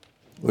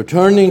We're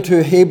turning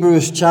to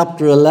Hebrews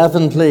chapter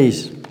 11,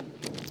 please.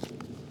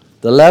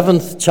 The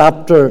 11th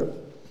chapter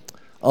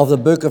of the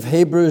book of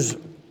Hebrews.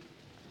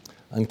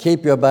 And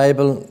keep your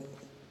Bible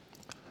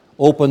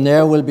open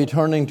there. We'll be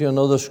turning to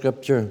another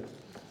scripture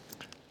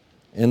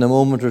in a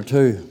moment or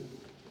two.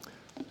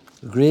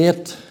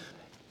 Great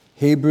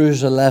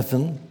Hebrews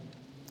 11.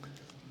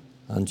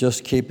 And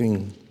just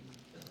keeping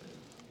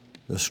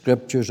the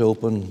scriptures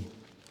open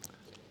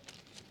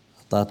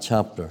at that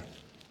chapter.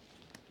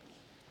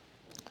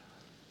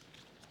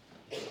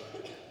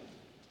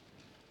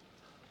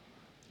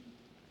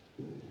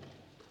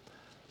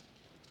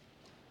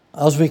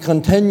 As we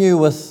continue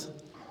with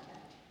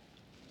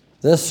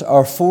this,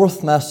 our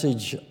fourth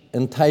message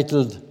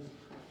entitled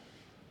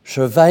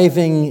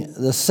Surviving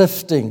the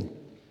Sifting,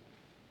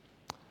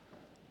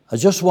 I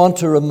just want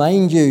to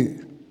remind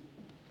you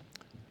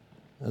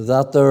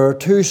that there are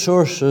two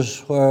sources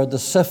where the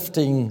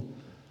sifting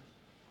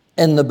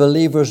in the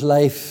believer's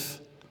life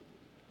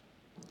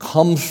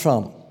comes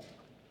from.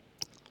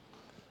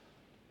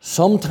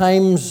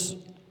 Sometimes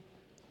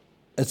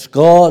it's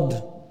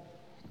God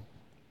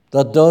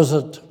that does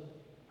it.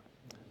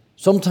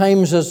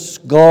 Sometimes it's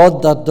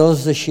God that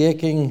does the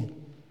shaking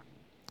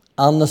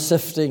and the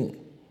sifting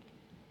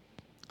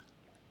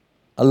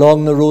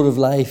along the road of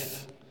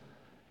life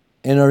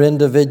in our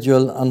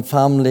individual and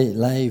family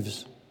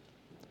lives.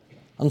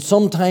 And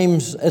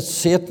sometimes it's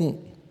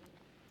Satan.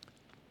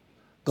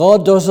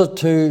 God does it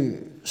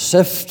to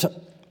sift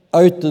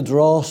out the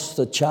dross,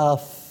 the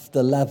chaff,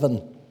 the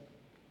leaven,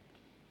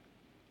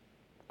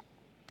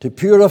 to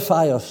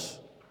purify us,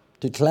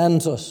 to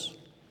cleanse us.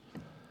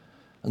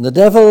 And the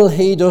devil,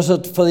 he does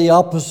it for the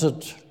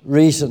opposite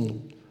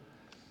reason.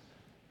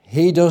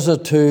 He does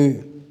it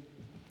to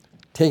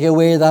take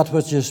away that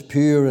which is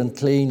pure and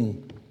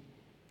clean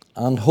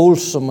and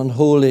wholesome and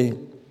holy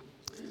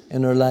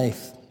in our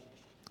life.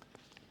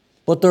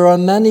 But there are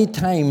many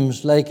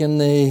times, like in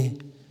the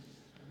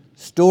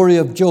story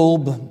of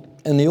Job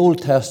in the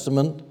Old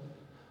Testament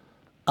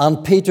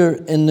and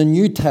Peter in the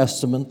New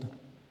Testament,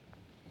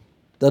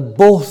 that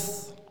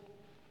both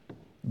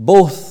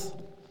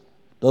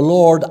the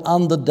Lord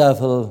and the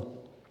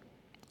devil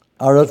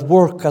are at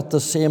work at the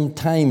same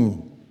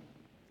time.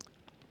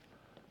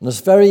 And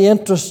it's very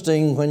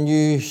interesting when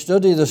you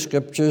study the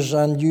scriptures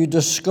and you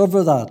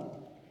discover that.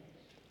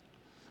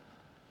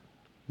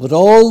 But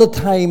all the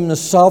time the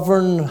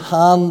sovereign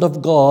hand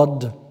of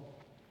God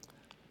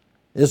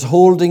is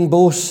holding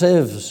both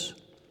sieves.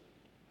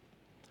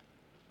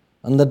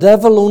 And the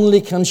devil only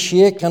can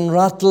shake and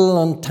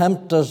rattle and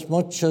tempt as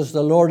much as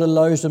the Lord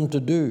allows him to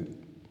do.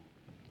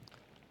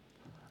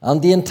 And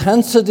the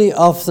intensity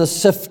of the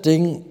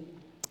sifting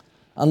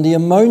and the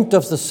amount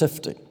of the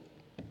sifting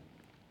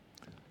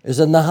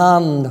is in the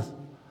hand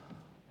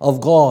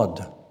of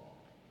God.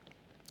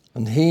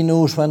 And He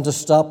knows when to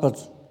stop it.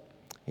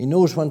 He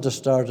knows when to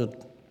start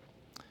it.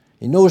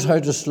 He knows how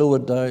to slow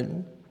it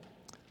down.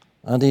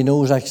 And He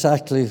knows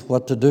exactly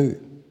what to do.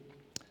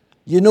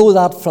 You know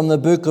that from the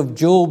book of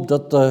Job,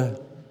 that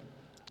the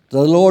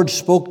Lord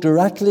spoke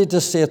directly to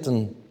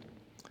Satan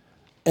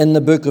in the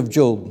book of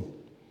Job.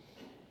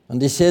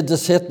 And He said to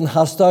Satan,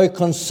 "Hast thou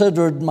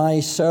considered my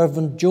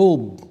servant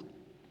Job?"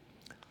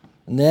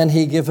 And then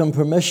He gave him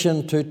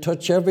permission to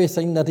touch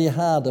everything that he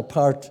had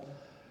apart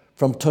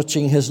from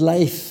touching his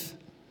life.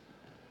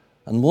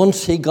 And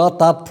once he got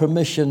that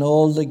permission,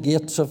 all the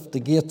gates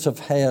of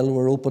hell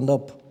were opened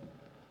up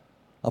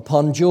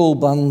upon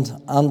Job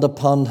and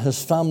upon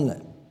his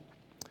family.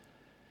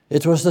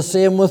 It was the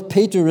same with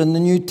Peter in the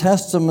New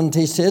Testament.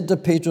 He said to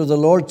Peter, the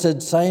Lord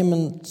said,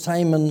 "Simon,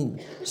 Simon,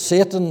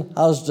 Satan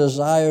has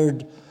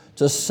desired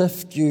to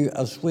sift you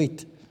as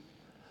wheat,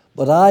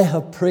 but I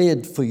have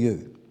prayed for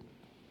you."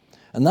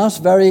 And that's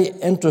very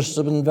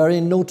interesting and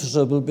very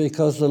noticeable,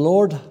 because the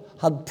Lord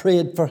had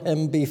prayed for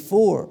him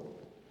before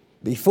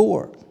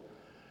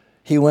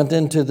he went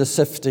into the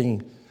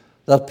sifting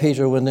that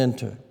Peter went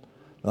into.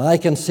 Now, I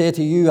can say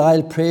to you,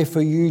 I'll pray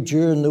for you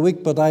during the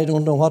week, but I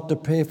don't know what to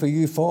pray for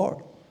you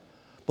for.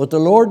 But the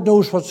Lord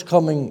knows what's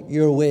coming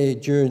your way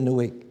during the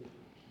week.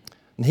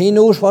 And He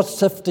knows what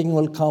sifting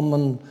will come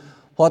and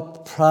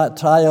what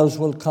trials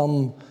will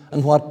come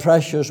and what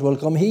pressures will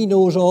come. He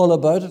knows all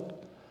about it.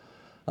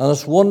 And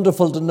it's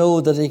wonderful to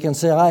know that He can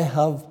say, "I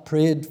have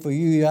prayed for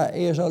you."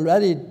 He has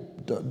already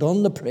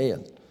done the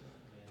praying,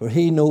 for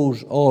He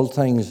knows all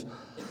things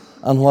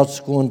and what's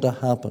going to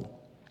happen.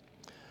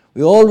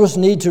 We always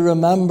need to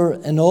remember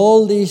in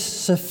all these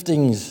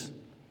siftings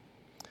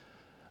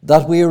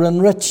that we are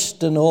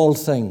enriched in all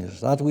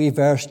things. That wee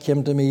verse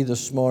came to me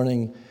this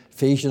morning,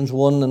 Ephesians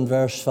 1 and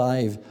verse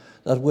 5,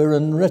 that we're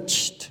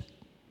enriched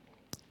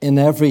in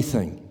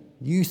everything.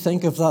 You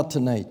think of that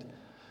tonight.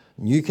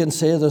 You can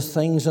say there's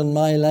things in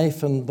my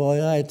life, and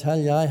boy, I tell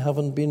you, I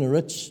haven't been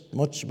enriched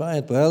much by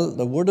it. Well,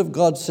 the Word of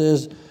God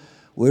says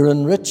we're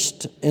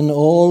enriched in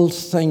all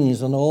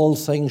things, and all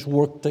things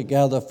work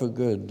together for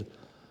good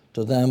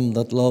to them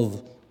that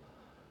love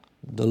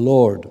the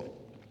Lord.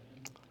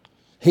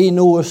 He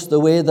knows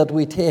the way that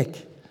we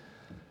take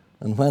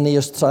And when he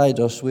has tried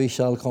us, we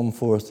shall come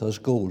forth as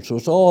gold. So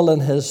it's all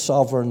in his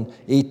sovereign,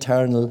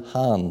 eternal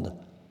hand.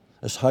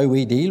 It's how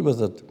we deal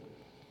with it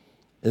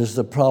is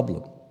the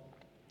problem.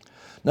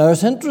 Now,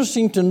 it's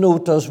interesting to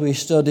note as we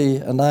study,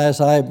 and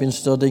as I've been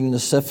studying the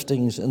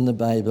siftings in the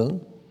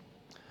Bible,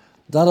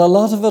 that a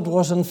lot of it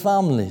was in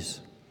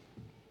families.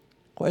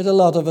 Quite a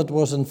lot of it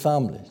was in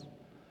families.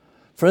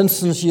 For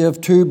instance, you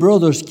have two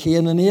brothers,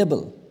 Cain and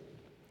Abel.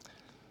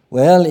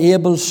 Well,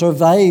 Abel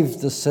survived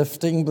the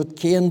sifting, but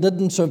Cain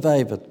didn't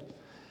survive it.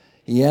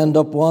 He ended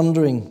up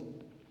wandering.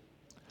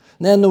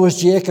 And then there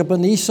was Jacob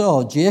and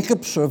Esau.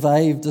 Jacob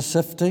survived the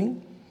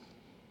sifting,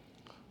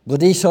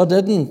 but Esau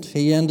didn't.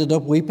 He ended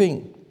up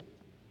weeping.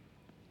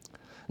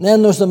 And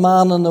then there's the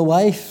man and the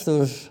wife.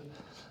 There's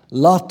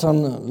Lot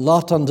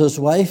and his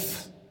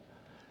wife.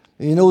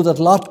 You know that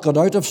Lot got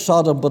out of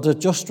Sodom, but it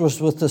just was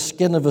with the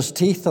skin of his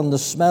teeth and the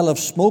smell of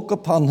smoke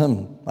upon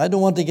him. I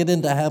don't want to get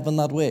into heaven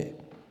that way.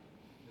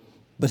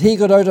 But he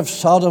got out of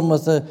Sodom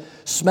with the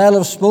smell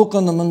of smoke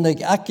on him and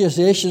the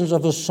accusations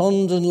of his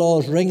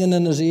sons-in-law ringing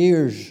in his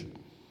ears.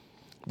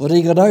 But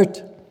he got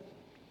out.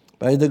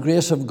 By the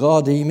grace of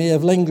God, he may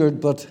have lingered,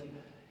 but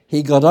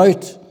he got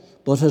out.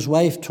 But his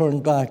wife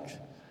turned back,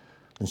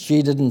 and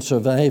she didn't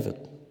survive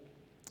it.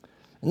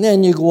 And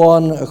then you go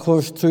on, of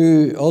course,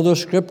 through other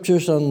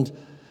scriptures, and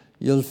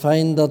you'll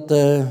find that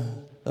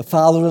the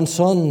father and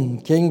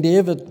son, King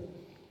David,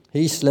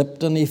 he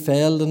slipped and he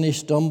fell and he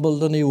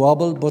stumbled and he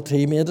wobbled, but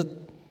he made it.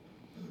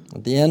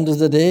 At the end of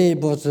the day,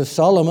 but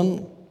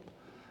Solomon,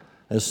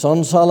 his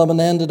son Solomon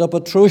ended up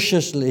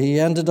atrociously. He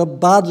ended up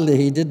badly.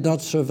 He did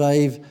not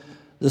survive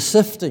the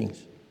siftings.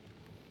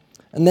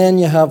 And then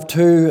you have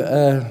two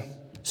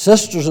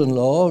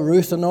sisters-in-law,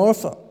 Ruth and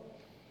Orpah.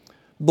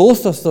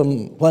 Both of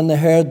them, when they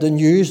heard the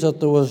news that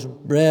there was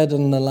bread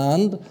in the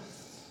land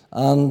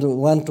and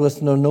went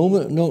with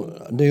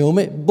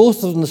Naomi,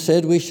 both of them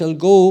said, we shall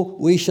go,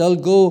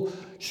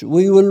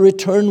 we will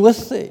return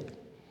with thee.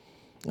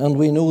 And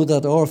we know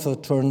that Orpah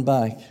turned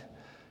back.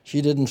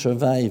 She didn't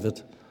survive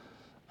it.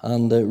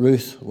 And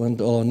Ruth went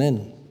on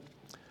in.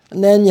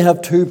 And then you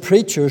have two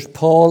preachers,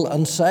 Paul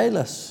and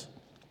Silas.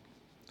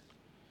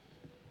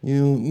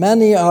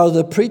 Many are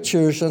the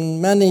preachers,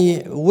 and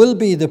many will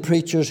be the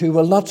preachers who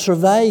will not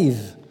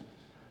survive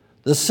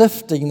the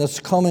sifting that's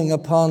coming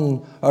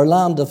upon our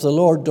land if the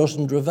Lord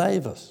doesn't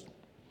revive us.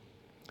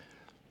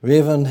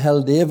 Reverend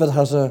Hell David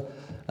has a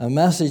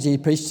message, he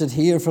preached it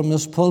here from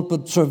this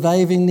pulpit,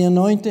 surviving the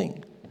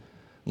anointing.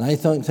 And I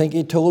think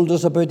he told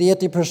us about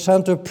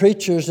 80% of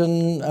preachers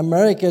in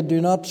America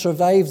do not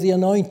survive the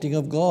anointing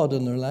of God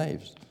in their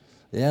lives.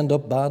 They end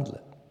up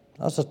badly.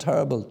 That's a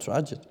terrible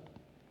tragedy.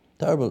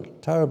 Terrible,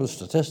 terrible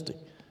statistic.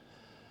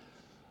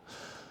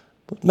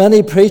 But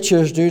many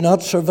preachers do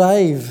not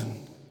survive.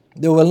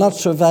 They will not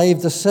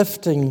survive the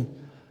sifting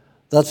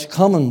that's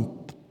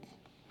coming.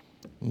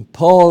 And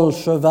Paul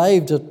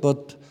survived it,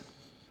 but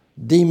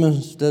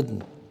demons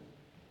didn't.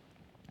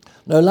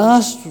 Now,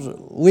 last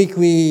week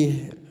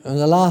in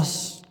the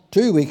last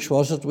 2 weeks,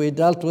 we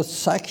dealt with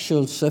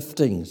sexual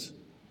siftings.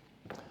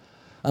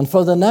 And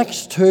for the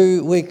next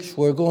 2 weeks,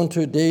 we're going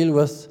to deal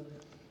with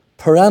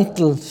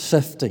parental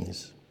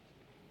siftings.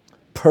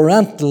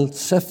 Parental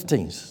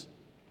siftings.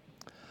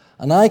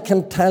 And I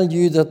can tell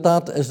you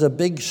that is a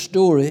big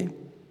story,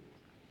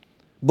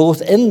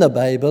 both in the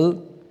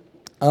Bible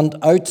and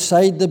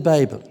outside the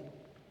Bible.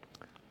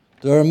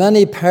 There are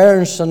many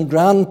parents and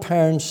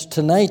grandparents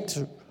tonight,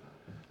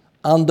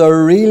 and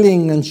they're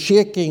reeling and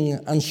shaking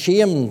and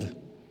shamed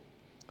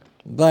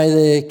by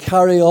the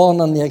carry-on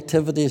and the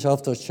activities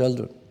of their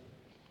children.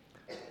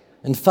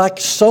 In fact,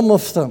 some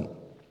of them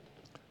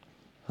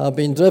have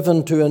been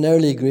driven to an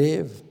early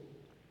grave.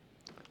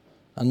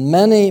 And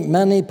many,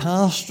 many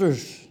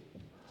pastors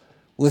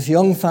with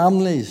young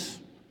families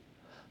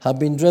have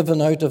been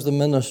driven out of the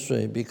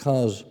ministry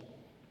because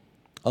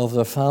of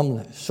their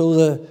families. So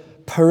the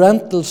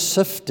parental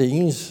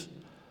siftings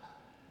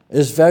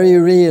is very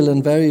real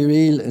and very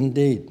real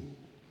indeed.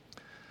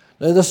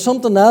 Now, there's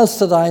something else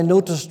that I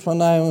noticed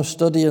when I was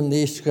studying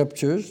these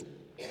scriptures.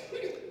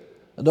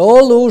 That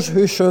all those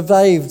who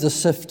survived the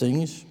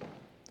siftings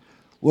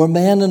were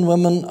men and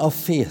women of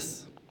faith.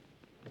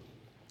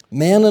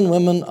 Men and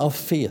women of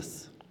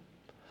faith.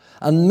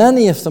 And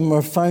many of them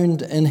are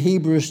found in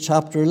Hebrews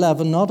chapter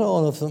 11, not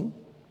all of them,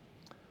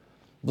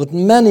 but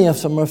many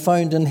of them are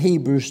found in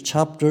Hebrews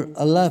chapter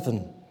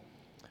 11.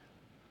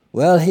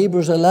 Well,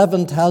 Hebrews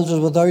 11 tells us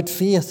without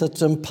faith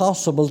it's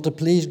impossible to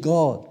please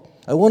God.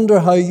 I wonder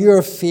how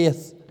your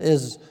faith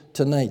is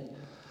tonight.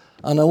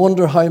 And I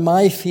wonder how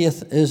my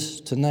faith is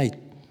tonight.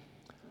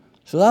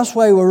 So that's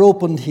why we're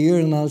opened here,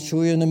 and I'll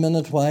show you in a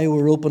minute why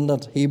we're opened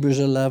at Hebrews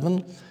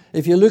 11.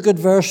 If you look at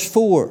verse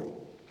 4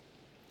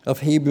 of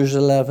Hebrews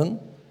 11,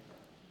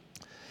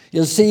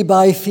 you'll see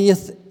by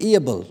faith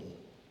Abel.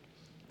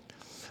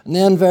 And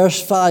then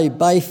verse 5,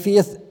 by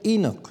faith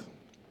Enoch.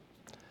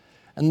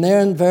 And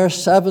then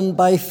verse 7,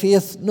 by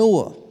faith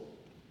Noah.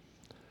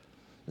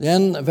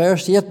 Then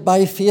verse 8,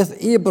 by faith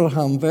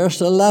Abraham.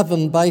 Verse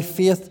 11, by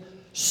faith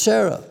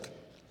Sarah.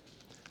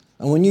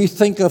 And when you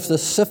think of the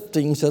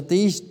siftings that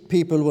these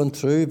people went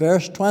through,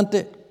 verse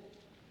 20,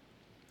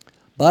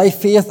 by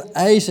faith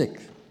Isaac,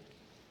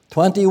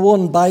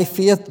 21, by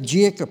faith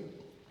Jacob,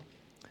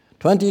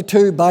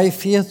 22, by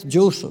faith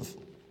Joseph,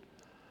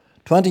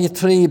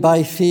 23,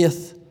 by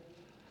faith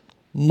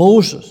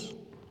Moses.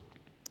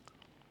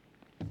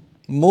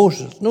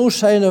 Moses. No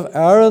sign of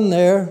Aaron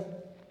there.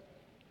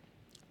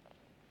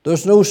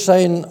 There's no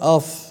sign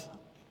of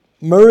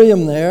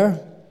Miriam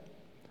there.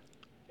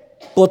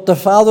 But the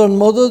father and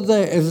mother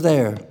there is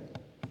there.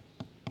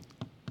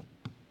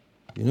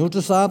 You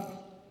notice that?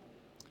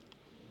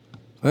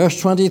 Verse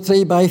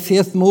 23, by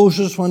faith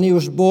Moses, when he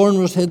was born,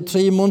 was hid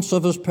 3 months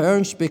of his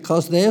parents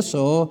because they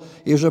saw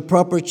he was a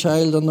proper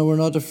child and they were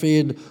not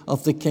afraid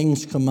of the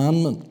king's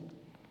commandment.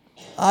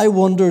 I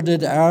wonder,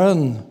 did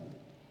Aaron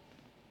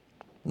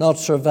not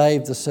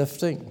survive the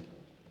sifting?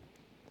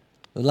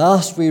 The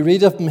last we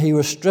read of him, he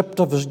was stripped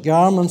of his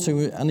garments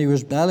and he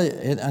was buried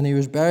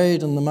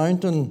in the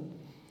mountain.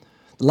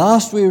 The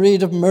last we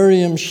read of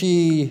Miriam,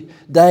 she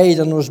died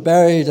and was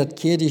buried at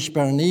Kadesh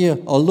Barnea.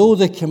 Although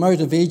they came out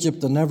of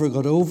Egypt, they never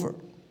got over.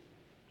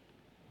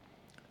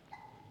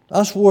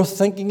 That's worth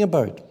thinking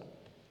about.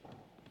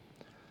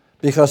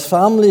 Because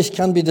families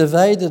can be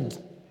divided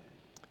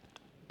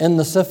in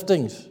the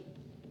siftings.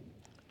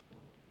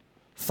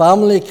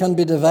 Family can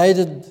be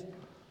divided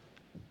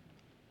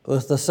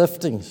with the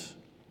siftings.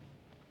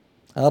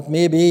 That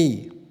may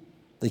be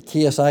the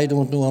case. I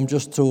don't know. I'm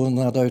just throwing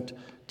that out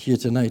to you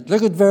tonight.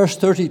 Look at verse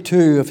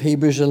 32 of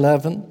Hebrews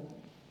 11.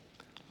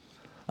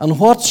 And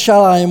what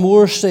shall I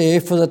more say,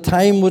 for the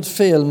time would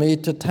fail me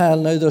to tell.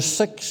 Now there's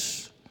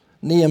 6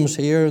 names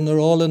here, and they're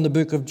all in the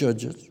book of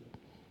Judges.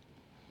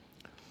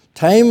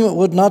 Time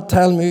would not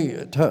tell me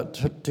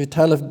to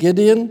tell of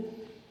Gideon,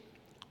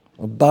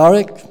 of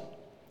Barak,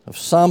 of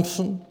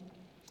Samson,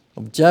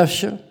 of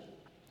Jephthah.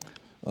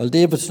 Well,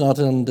 David's not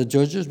in the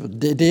Judges, but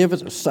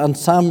David and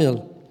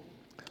Samuel,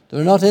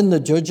 they're not in the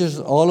Judges,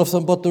 all of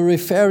them, but they're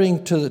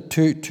referring to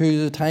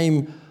the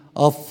time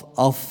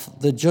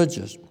of the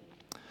Judges.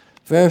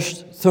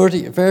 Verse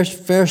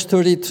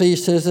 33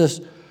 says this,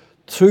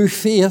 through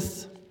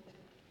faith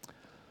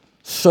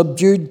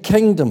subdued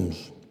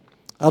kingdoms.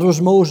 That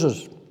was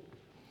Moses.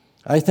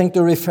 I think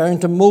they're referring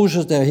to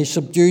Moses there. He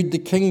subdued the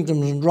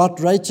kingdoms and wrought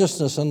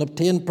righteousness and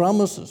obtained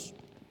promises.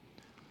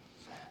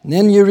 And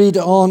then you read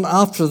on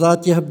after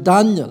that, you have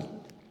Daniel,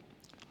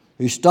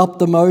 who stopped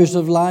the mouths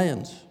of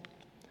lions.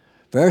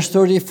 Verse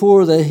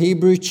 34, the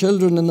Hebrew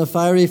children in the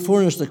fiery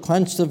furnace that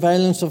quenched the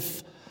violence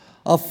of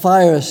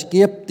fire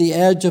escaped the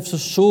edge of the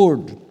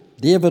sword.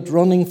 David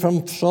running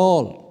from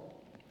Saul.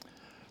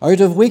 Out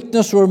of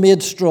weakness were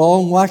made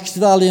strong, waxed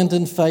valiant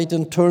in fight,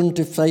 and turned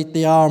to fight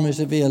the armies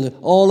of Israel.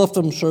 All of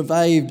them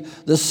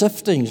survived the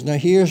siftings. Now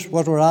here's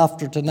what we're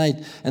after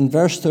tonight in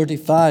verse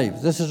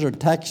 35. This is our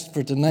text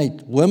for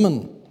tonight.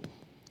 Women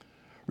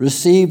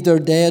received their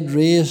dead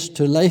raised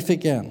to life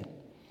again,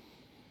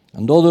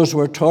 and others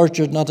were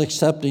tortured, not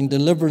accepting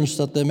deliverance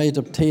that they might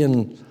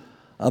obtain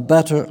a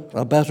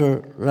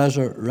better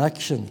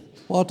resurrection.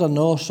 What an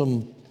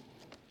awesome,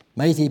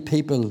 mighty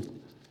people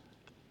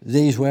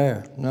these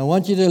were. Now I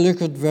want you to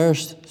look at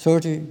verse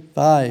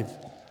 35,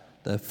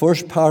 the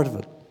first part of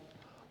it.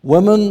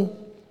 Women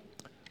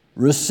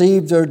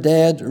received their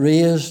dead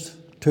raised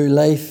to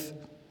life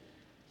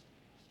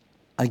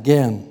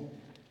again.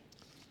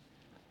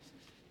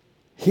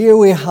 Here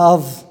we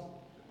have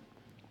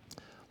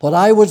what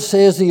I would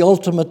say is the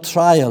ultimate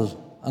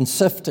trial and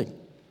sifting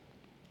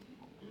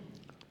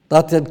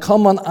that had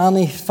come on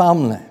any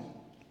family,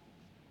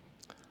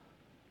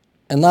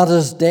 and that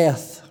is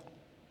death.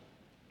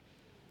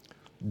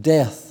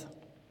 Death.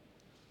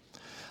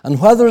 And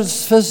whether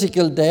it's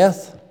physical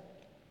death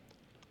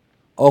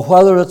or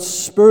whether it's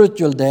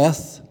spiritual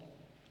death,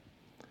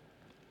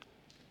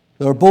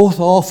 they're both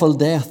awful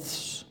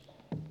deaths.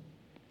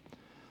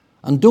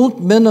 And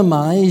don't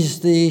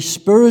minimize the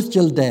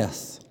spiritual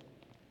death.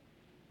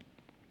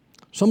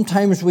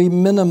 Sometimes we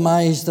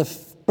minimize the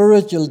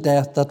spiritual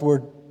death that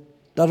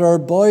our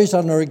boys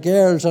and our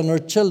girls and our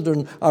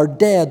children are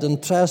dead in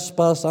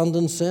trespass and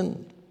in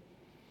sin.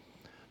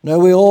 Now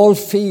we all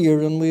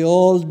fear and we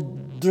all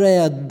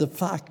dread the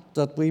fact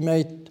that we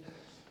might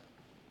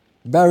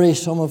bury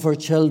some of our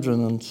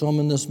children, and some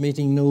in this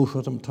meeting knows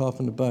what I'm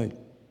talking about.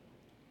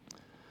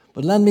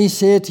 But let me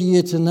say to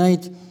you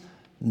tonight,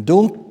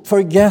 don't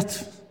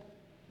forget,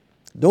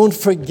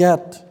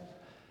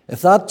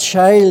 if that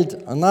child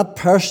and that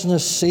person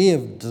is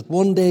saved, that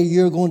one day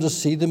you're going to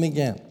see them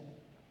again.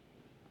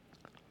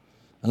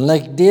 And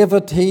like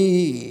David,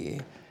 he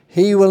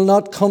will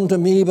not come to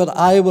me, but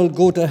I will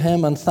go to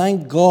him, and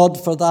thank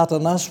God for that.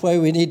 And that's why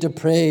we need to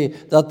pray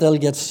that they'll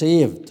get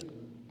saved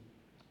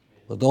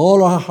with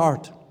all our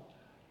heart.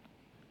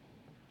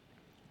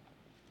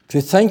 To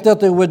think that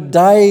they would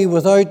die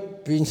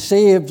without being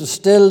saved,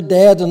 still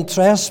dead in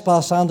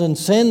trespass and in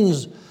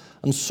sins.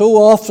 And so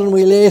often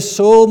we lay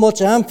so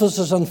much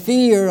emphasis and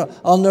fear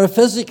on their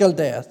physical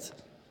death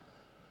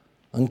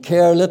and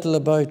care little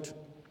about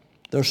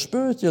their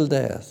spiritual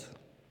death,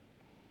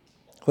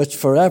 which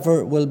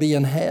forever will be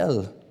in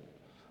hell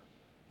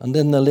and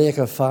in the lake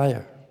of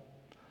fire.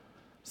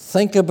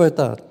 Think about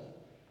that.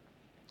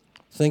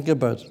 Think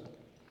about it.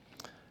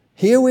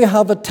 Here we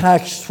have a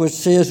text which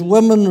says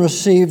women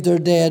received their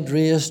dead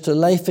raised to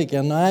life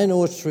again. Now, I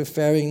know it's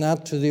referring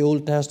not to the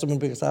Old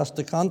Testament because that's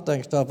the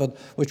context of it,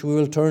 which we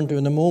will turn to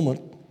in a moment.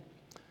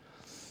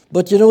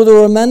 But there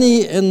were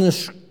many in the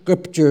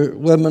Scripture,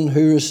 women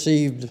who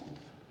received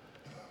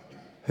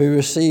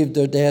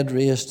their dead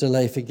raised to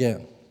life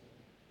again.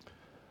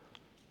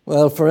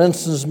 Well, for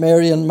instance,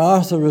 Mary and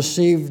Martha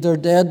received their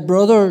dead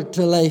brother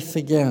to life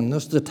again.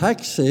 As the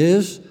text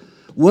says,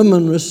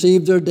 women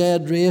received their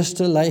dead raised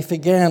to life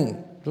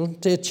again.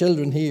 Don't say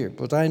children here,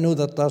 but I know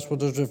that that's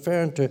what it's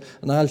referring to,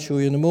 and I'll show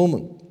you in a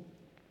moment.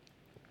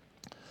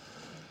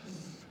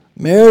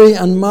 Mary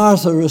and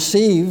Martha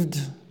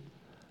received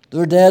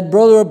their dead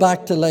brother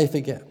back to life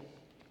again.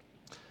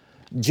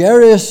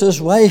 Jairus'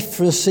 wife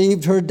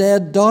received her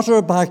dead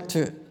daughter back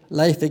to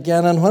life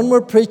again. And when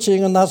we're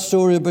preaching on that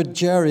story about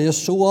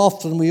Jairus, so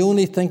often we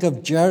only think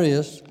of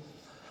Jairus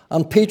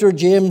and Peter,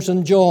 James,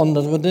 and John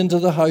that went into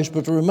the house.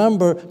 But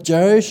remember,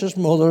 Jairus'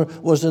 mother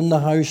was in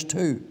the house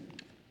too.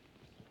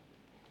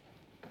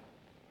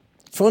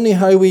 Funny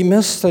how we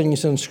miss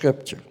things in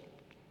Scripture.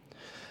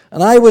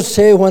 And I would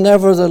say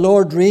whenever the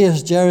Lord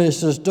raised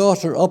Jairus'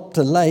 daughter up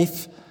to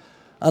life,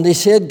 and he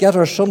said, get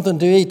her something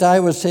to eat, I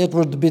would say it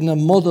would have been the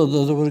mother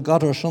that would have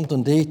got her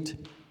something to eat.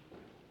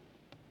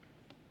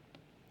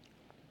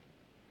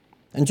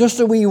 And just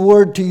a wee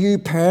word to you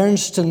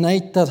parents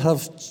tonight that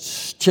have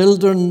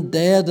children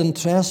dead in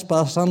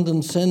trespass and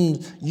in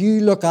sin, you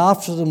look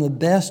after them the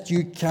best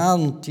you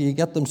can till you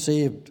get them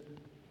saved.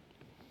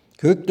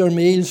 Cook their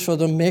meals for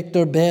them, make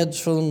their beds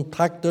for them,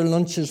 pack their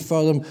lunches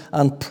for them,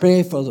 and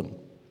pray for them,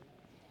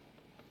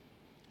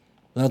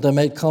 that they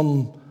might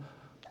come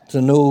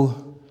to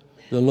know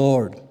the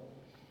Lord.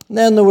 And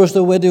then there was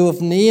the widow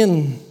of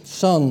Nain's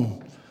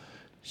son.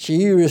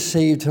 She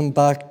received him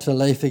back to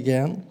life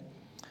again.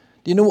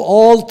 Do you know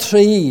all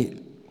three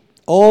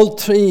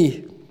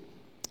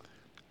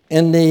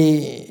in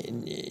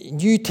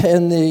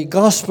the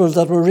Gospels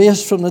that were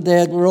raised from the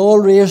dead were all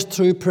raised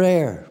through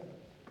prayer.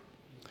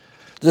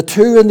 The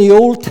two in the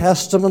Old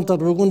Testament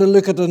that we're going to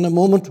look at in a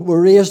moment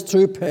were raised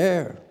through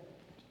prayer.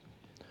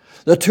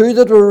 The two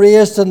that were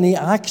raised in the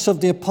Acts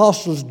of the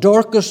Apostles,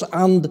 Dorcas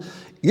and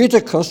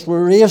Eutychus,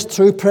 were raised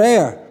through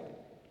prayer.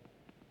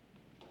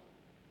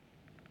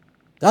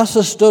 That's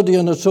a study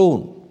on its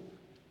own.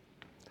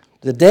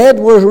 The dead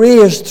were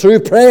raised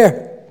through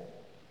prayer.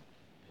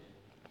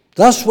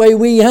 That's why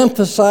we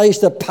emphasize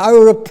the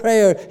power of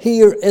prayer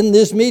here in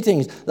these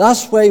meetings.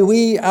 That's why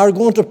we are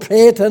going to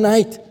pray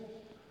tonight.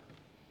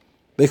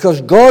 Because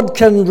God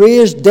can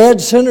raise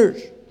dead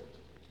sinners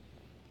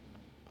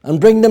and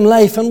bring them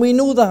life, and we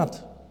know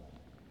that.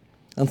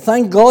 And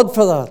thank God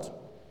for that.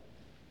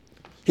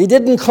 He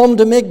didn't come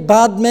to make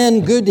bad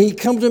men good. He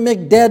came to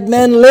make dead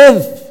men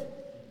live.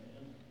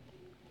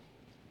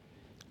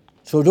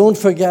 So don't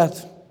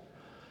forget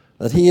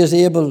that He is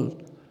able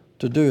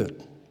to do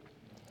it.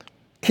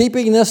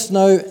 Keeping this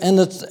now in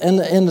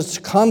its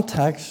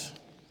context,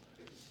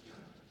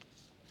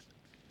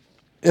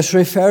 it's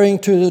referring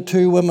to the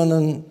two women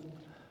in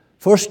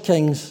 2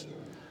 Kings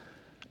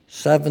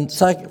 17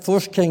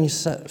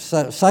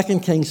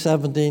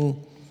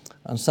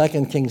 and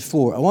 2 Kings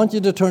 4. I want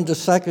you to turn to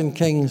 2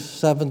 Kings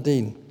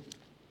 17.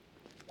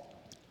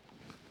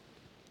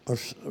 Or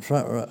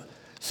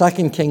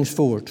 2 Kings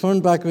 4.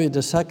 Turn back to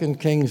 2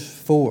 Kings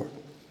 4.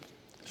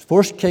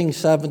 1 Kings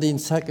 17,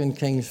 2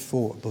 Kings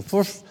 4. But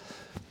first,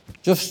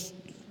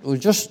 we'll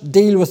just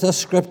deal with this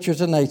scripture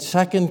tonight.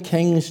 2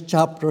 Kings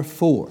chapter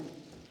 4.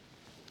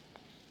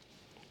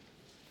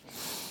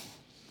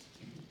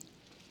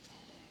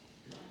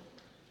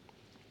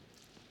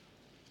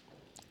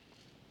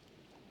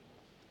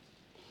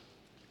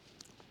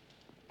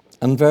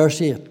 And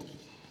verse 8.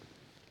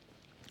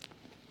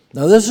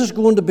 Now this is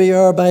going to be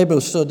our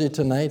Bible study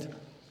tonight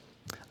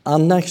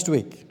and next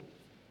week.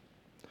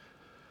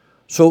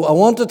 So I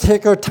want to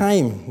take our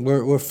time.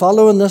 We're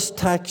following this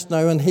text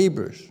now in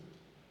Hebrews.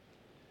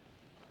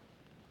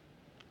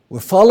 We're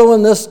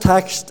following this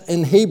text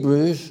in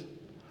Hebrews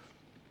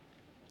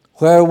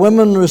where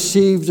women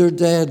received their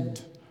dead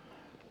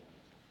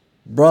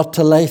brought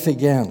to life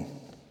again.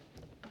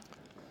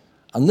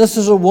 And this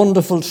is a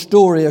wonderful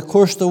story. Of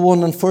course, the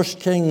one in 1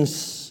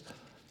 Kings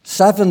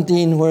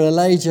 17 where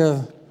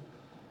Elijah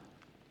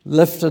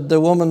lifted the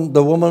woman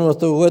with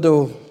the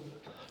widow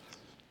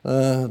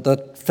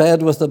that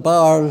fed with the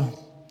bar.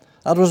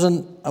 That was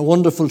a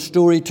wonderful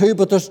story too,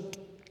 but there's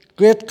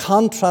great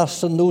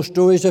contrasts in those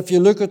stories if you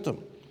look at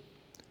them.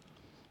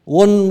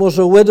 One was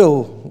a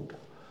widow.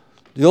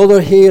 The other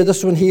here,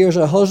 this one here is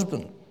a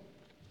husband.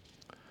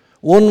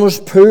 One was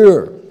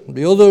poor.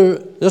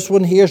 This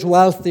one here is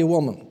wealthy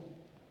woman.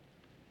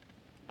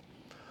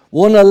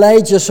 One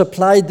Elijah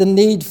supplied the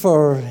need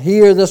for.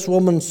 Here this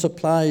woman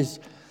supplies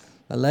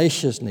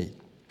Elisha's need.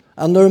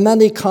 And there are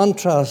many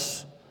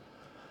contrasts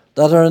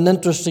that are an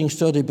interesting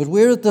study. But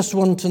we're at this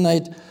one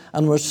tonight,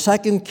 and we're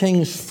 2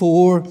 Kings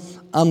 4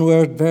 and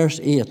we're at verse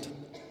 8.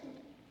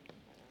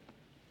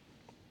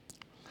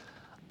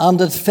 And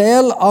it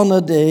fell on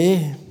a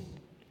day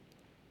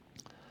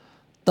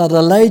that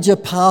Elijah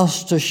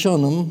passed to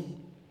Shunem,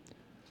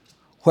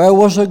 where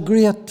was a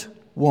great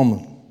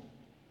woman.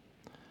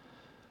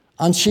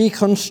 And she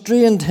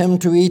constrained him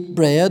to eat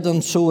bread,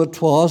 and so it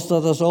was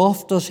that as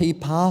oft as he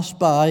passed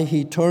by,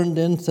 he turned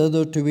in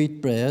thither to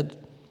eat bread.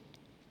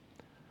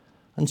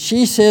 And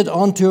she said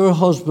unto her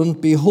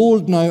husband,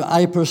 Behold, now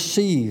I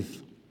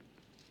perceive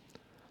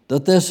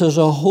that this is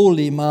a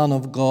holy man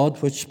of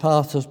God, which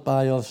passeth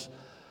by us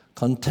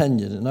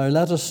continually. Now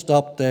let us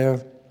stop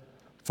there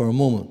for a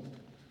moment.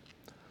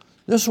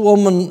 This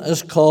woman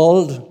is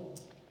called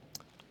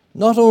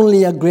not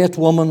only a great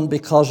woman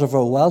because of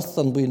her wealth,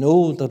 and we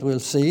know that we'll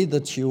see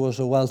that she was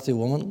a wealthy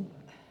woman,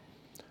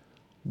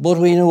 but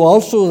we know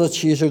also that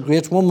she's a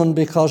great woman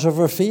because of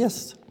her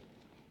faith,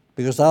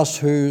 because that's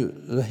who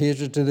the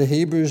hatred to the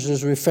Hebrews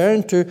is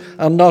referring to.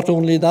 And not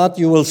only that,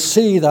 you will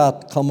see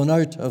that coming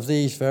out of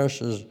these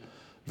verses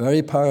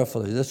very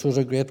powerfully. This was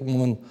a great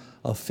woman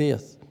of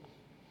faith.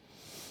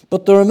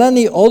 But there are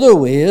many other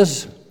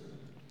ways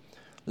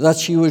that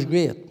she was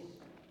great.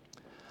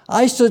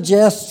 I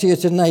suggest to you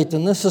tonight,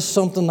 and this is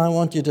something I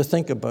want you to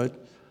think about,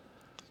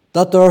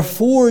 that there are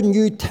 4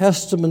 New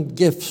Testament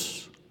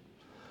gifts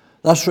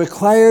that's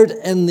required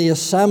in the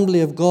assembly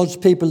of God's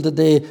people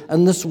today,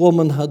 and this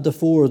woman had the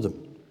 4 of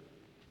them,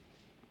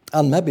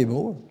 and maybe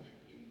more.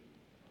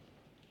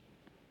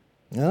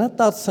 Now let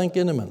that sink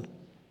in a minute.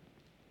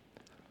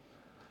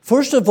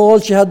 First of all,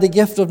 she had the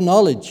gift of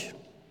knowledge.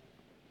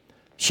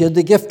 She had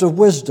the gift of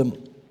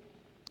wisdom.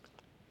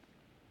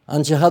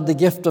 And she had the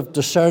gift of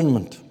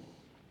discernment.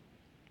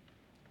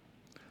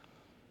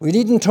 We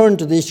needn't turn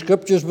to these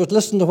scriptures, but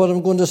listen to what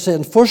I'm going to say.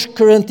 In 1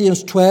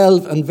 Corinthians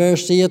 12 and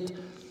verse 8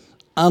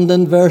 and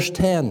in verse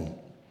 10,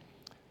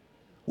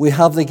 we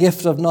have the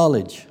gift of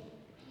knowledge,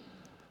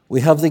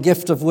 we have the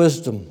gift of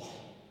wisdom,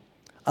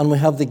 and we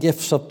have the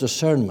gifts of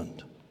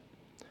discernment.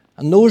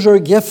 And those are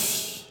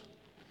gifts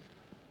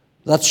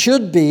that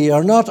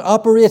are not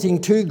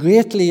operating too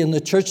greatly in the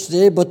church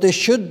today, but they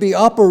should be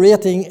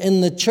operating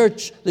in the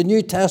church, the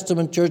New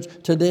Testament church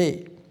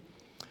today.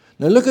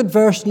 Now look at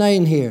verse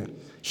 9 here.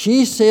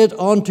 She said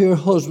unto her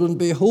husband,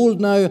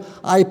 Behold, now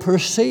I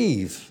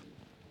perceive.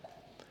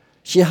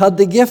 She had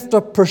the gift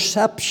of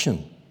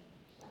perception.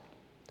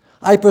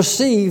 I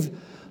perceive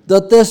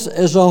that this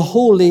is a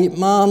holy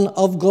man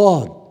of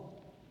God.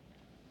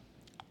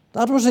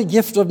 That was a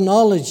gift of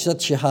knowledge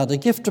that she had, a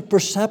gift of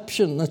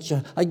perception,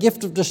 a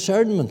gift of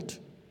discernment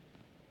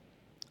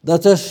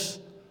that this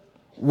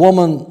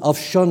woman of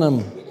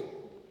Shunem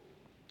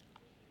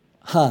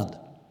had.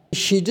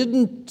 She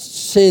didn't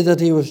say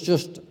that he was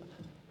just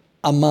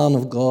a man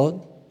of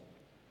God,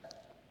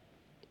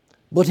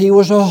 but he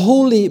was a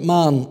holy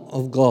man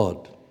of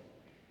God.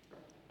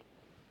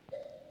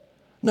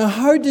 Now,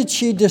 how did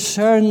she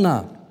discern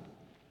that?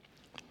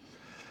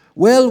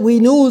 Well, we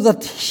know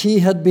that she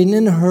had been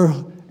in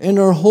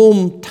her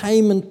home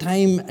time and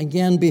time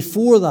again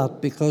before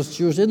that, because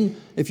she was in,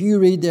 if you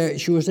read there,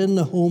 she was in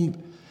the home,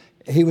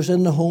 he was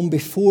in the home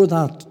before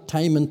that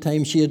time and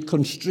time. She had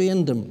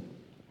constrained him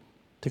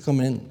to come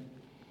in.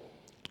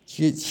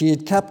 She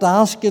had kept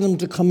asking him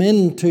to come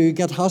in to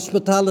get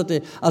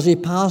hospitality as he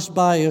passed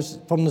by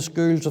from the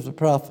schools of the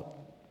prophet.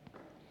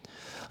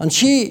 And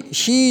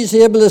she's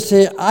able to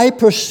say, I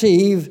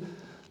perceive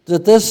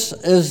that this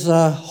is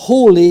a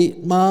holy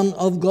man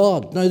of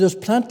God. Now, there's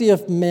plenty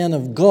of men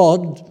of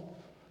God,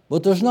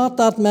 but there's not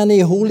that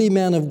many holy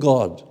men of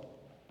God.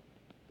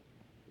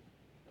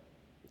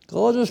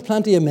 God, there's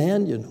plenty of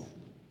men, you know.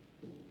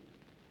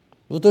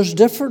 But there's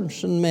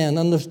difference in men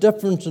and there's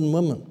difference in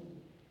women.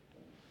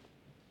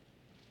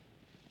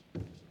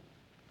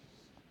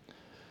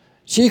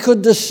 She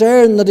could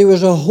discern that he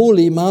was a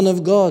holy man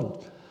of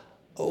God.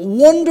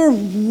 Wonder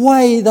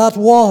why that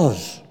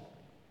was.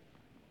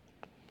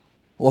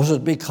 Was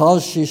it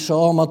because she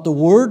saw him at the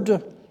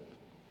Word?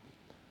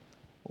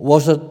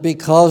 Was it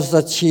because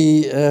that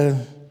she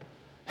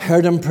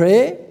heard him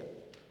pray?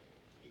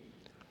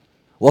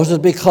 Was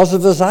it because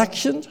of his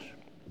actions?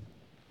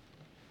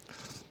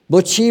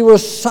 But she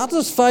was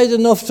satisfied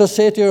enough to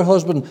say to her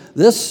husband,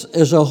 this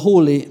is a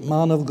holy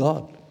man of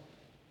God.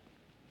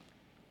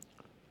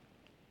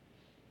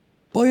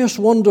 Boy, it's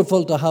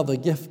wonderful to have a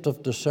gift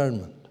of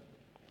discernment.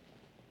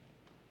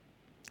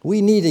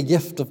 We need a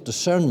gift of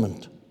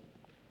discernment.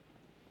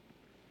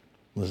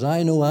 As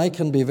I know, I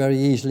can be very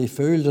easily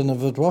fooled, and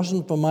if it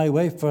wasn't for my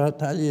wife, I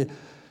tell you,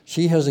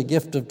 she has a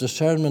gift of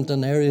discernment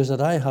in areas that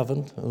I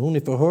haven't, only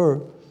for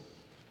her.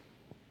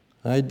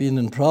 I'd been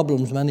in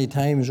problems many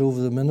times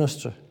over the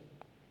ministry.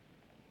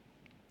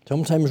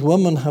 Sometimes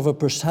women have a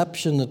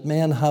perception that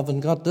men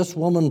haven't got. This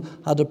woman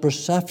had a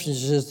perception.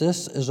 She says,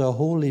 this is a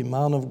holy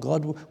man of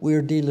God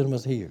we're dealing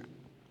with here.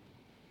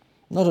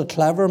 Not a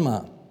clever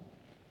man.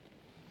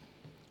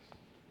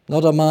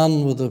 Not a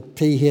man with a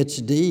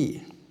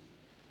PhD.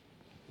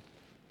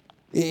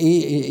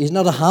 He's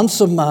not a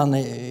handsome man.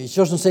 He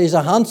doesn't say he's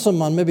a handsome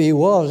man. Maybe he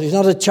was. He's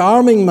not a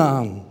charming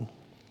man.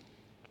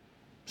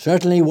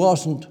 Certainly he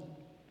wasn't.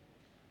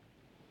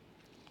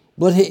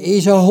 But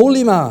he's a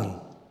holy man.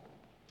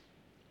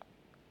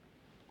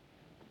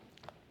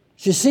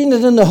 She's seen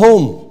it in the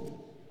home.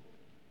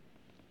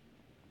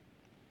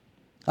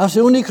 That's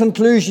the only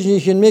conclusion you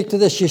can make to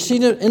this. She's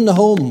seen it in the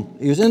home.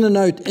 He was in and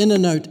out, in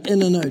and out,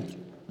 in and out.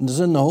 And it's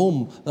in the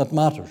home that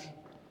matters.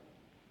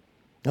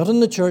 Not in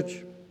the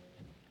church.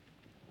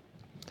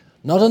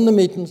 Not in the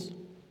meetings.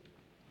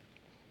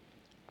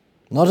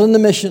 Not in the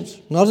missions.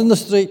 Not in the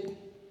street.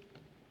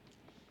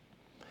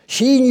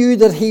 She knew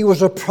that he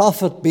was a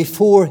prophet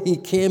before he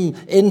came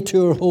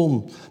into her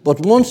home. But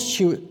once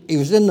he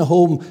was in the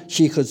home,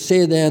 she could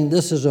say then,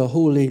 this is a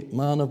holy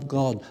man of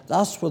God.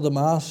 That's where the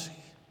mask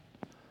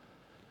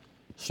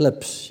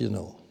slips,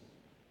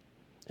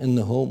 in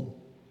the home.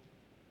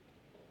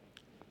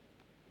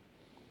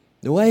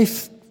 The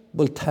wife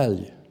will tell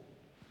you.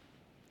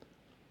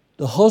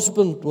 The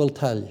husband will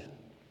tell you.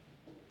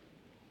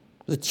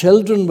 The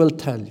children will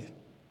tell you.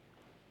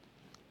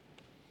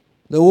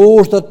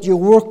 Those that you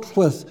work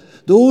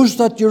with, those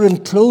that you're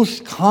in close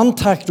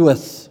contact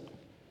with,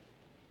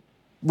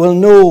 will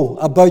know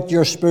about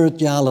your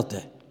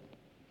spirituality.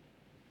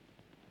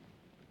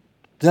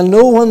 They'll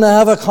know when they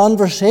have a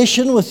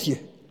conversation with you.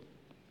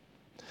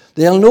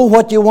 They'll know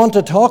what you want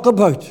to talk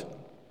about.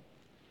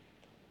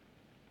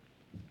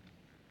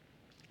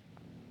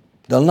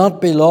 They'll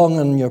not be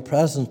long in your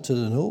presence to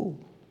know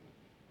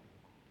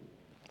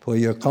where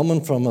you're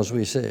coming from, as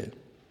we say.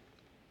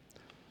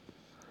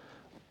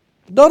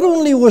 Not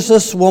only was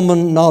this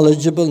woman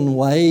knowledgeable and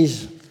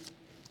wise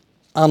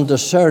and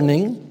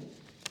discerning,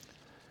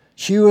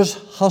 she was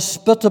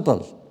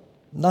hospitable.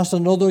 And that's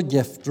another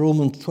gift,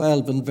 Romans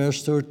 12 and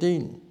verse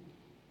 13.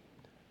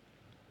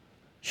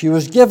 She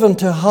was given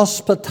to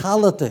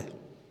hospitality.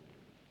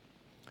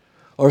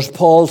 Or as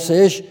Paul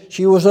says,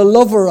 she was a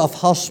lover of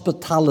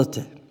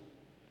hospitality.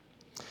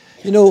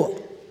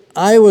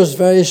 I was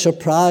very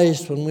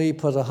surprised when we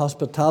put a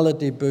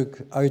hospitality book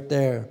out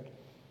there,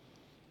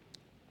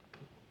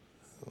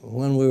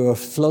 when we were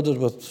flooded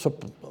with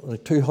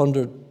like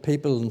 200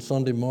 people on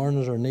Sunday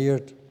mornings or near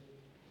it.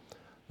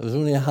 There was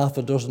only a half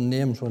a dozen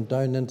names went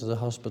down into the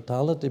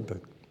hospitality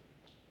book.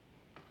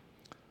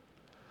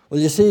 Well,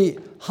 you see,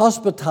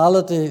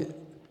 hospitality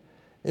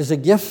is a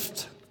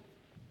gift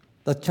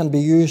that can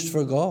be used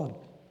for God.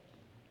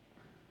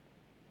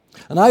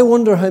 And I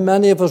wonder how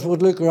many of us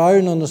would look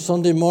around on a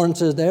Sunday morning and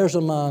say, there's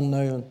a man now,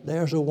 and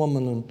there's a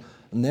woman,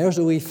 and there's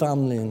a wee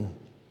family, and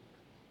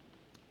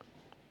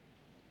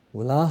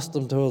we'll ask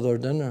them to have their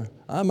dinner.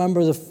 I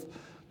remember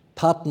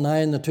Pat and I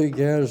and the two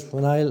girls,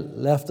 when I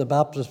left the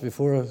Baptist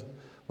before I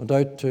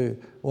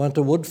went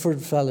to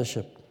Woodford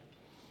Fellowship.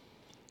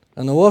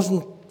 And it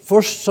wasn't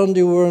first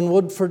Sunday we were in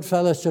Woodford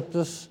Fellowship,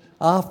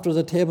 after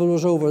the table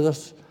was over,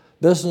 this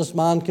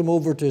businessman came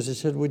over to us. He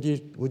said, would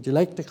you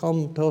like to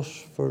come to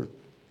us for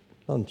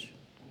lunch?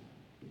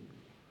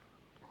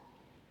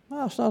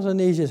 Well, it's not an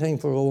easy thing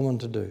for a woman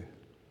to do.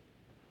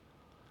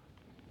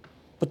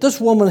 But this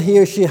woman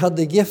here, she had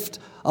the gift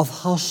of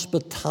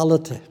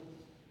hospitality.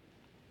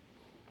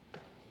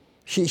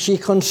 She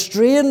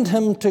constrained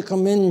him to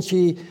come in.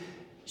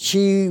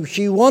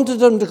 She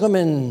wanted him to come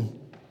in.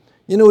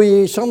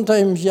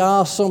 Sometimes you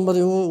ask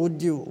somebody,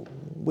 would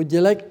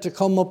you like to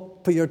come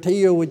up for your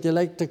tea, or would you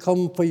like to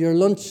come for your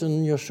lunch?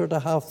 And you're sort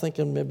of half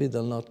thinking maybe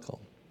they'll not come,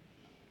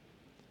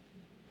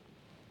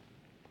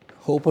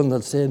 hoping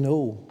they'll say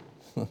no.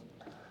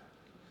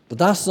 But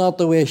that's not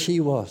the way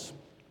she was.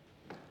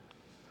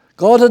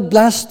 God had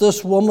blessed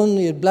this woman.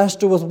 He had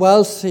blessed her with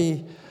wealth.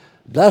 He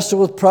blessed her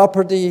with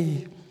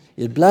property.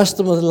 He had blessed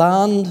them with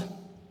land.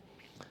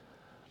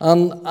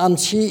 And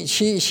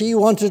she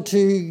wanted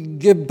to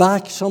give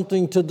back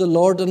something to the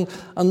Lord.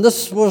 And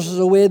this was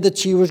the way that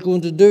she was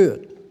going to do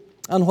it.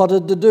 And what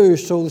did they do?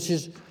 So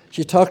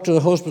she talked to the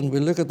husband.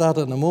 We'll look at that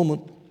in a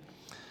moment.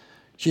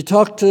 She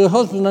talked to the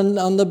husband,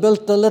 and they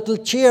built a little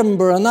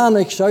chamber, an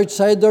annex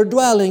outside their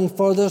dwelling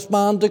for this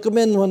man to come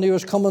in when he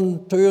was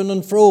coming to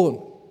and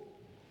fro.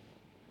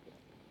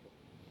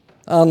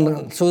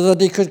 And so that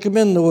he could come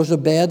in, there was a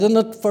bed in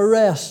it for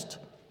rest.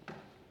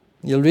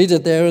 You'll read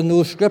it there in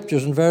those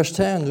scriptures in verse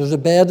 10. There was a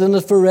bed in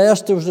it for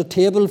rest, there was a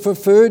table for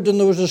food, and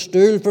there was a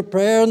stool for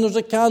prayer, and there was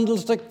a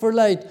candlestick for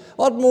light.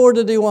 What more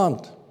did he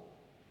want?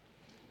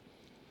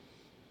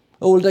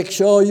 Old Dick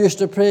Shaw used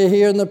to pray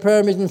here in the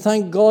prayer meeting,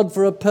 thank God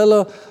for a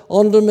pillow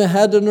under my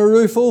head and a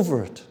roof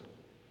over it.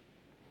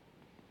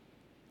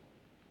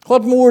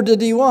 What more did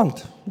he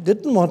want? He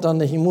didn't want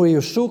anything more. He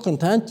was so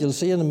content, you'll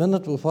see in a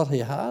minute, with what he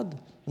had.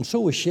 And so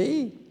was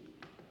she.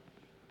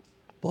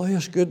 Boy,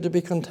 it's good to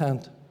be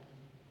content.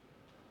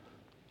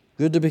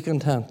 Good to be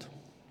content.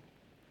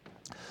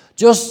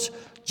 Just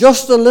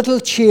a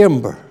little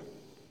chamber.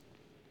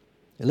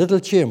 A little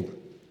chamber.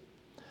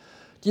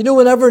 Do you know,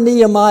 whenever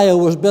Nehemiah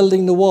was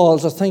building the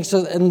walls, I think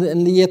so in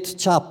the 8th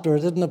chapter, I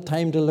didn't have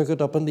time to look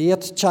it up, in the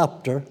 8th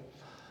chapter,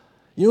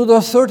 there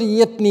are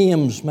 38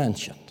 names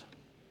mentioned.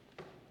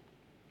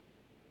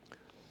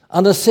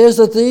 And it says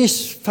that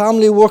these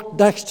family worked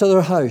next to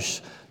their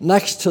house.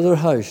 next to their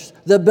house.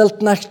 They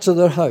built next to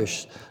their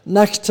house,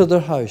 next to their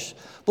house.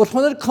 But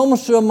when it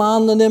comes to a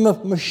man the name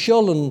of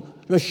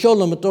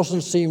Meshullam, it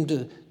doesn't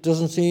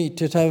seem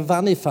to have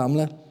any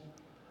family.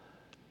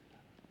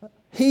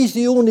 He's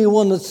the only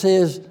one that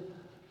says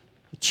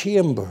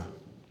chamber.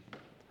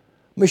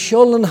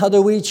 Meshullam had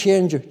a wee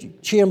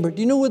chamber.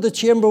 Do you know where the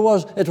chamber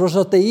was? It was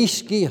at the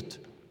east gate.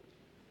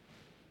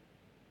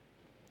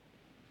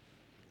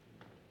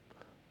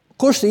 Of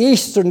course, the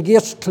eastern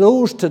gate's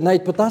closed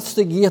tonight, but that's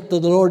the gate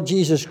that the Lord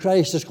Jesus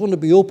Christ is going to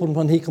be open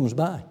when he comes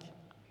back.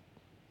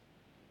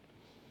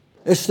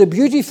 It's the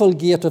beautiful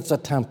gate of the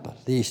temple,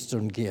 the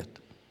eastern gate.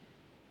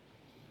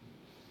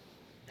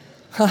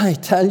 I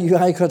tell you,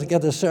 I could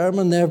get a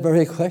sermon there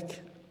very quick.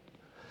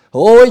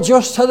 Oh, he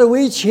just had a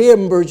wee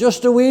chamber,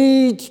 just a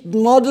wee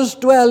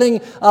modest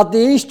dwelling at the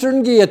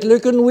eastern gate,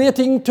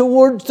 waiting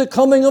towards the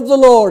coming of the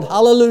Lord.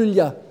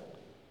 Hallelujah.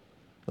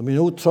 There'll be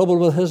no trouble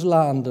with his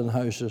land and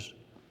houses.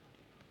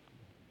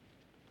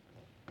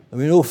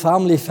 There'll be no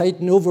family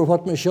fighting over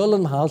what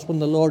Meshullam has when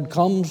the Lord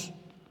comes.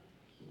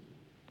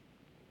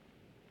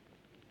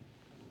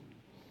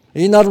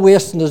 He's not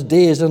wasting his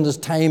days and his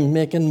time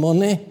making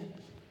money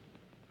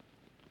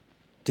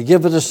to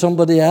give it to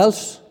somebody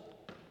else.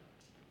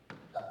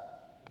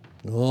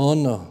 Oh,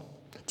 no.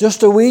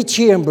 Just a wee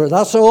chamber.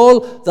 That's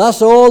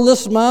all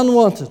this man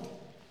wanted.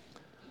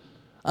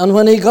 And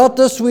when he got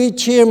this wee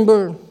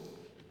chamber,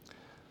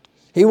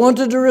 he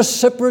wanted to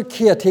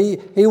reciprocate.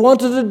 He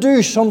wanted to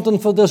do something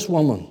for this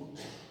woman.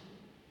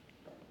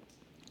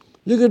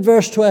 Look at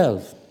verse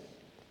 12.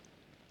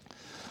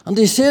 And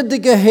he said to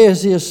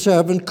Gehazi, his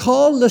servant,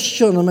 call the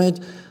Shunammite.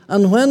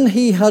 And when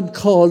he had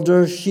called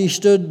her, she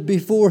stood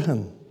before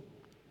him.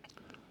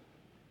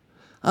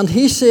 And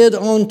he said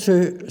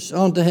unto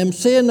him,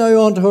 say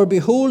now unto her,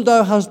 behold,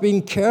 thou hast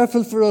been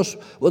careful for us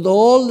with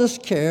all this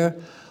care.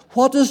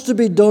 What is to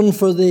be done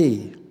for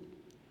thee?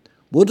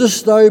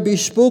 Wouldest thou be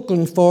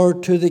spoken for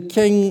to the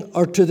king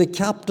or to the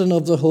captain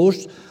of the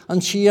host?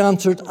 And she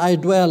answered, I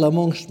dwell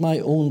amongst my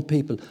own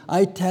people.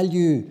 I tell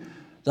you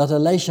that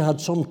Elisha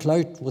had some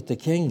clout with the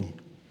king.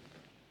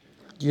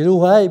 Do you know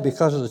why?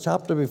 Because of the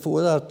chapter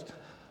before that.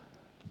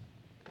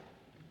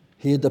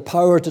 He had the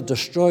power to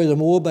destroy the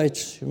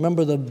Moabites.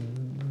 Remember, they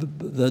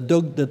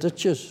dug the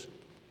ditches.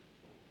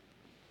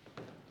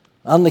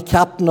 And the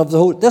captain of the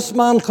host. This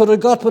man could have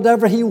got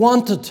whatever he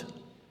wanted.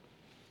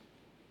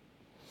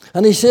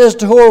 And he says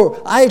to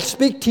her, I'll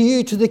speak to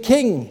you, to the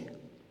king.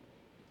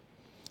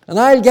 And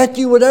I'll get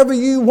you whatever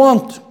you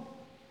want.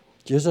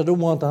 Jesus, I don't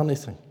want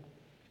anything.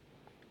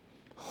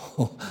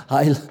 Oh,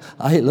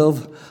 I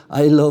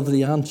love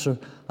the answer.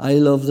 I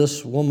love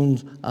this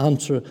woman's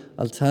answer.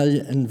 I'll tell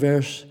you in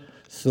verse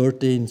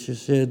 13,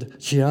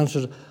 she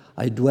answered,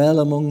 I dwell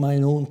among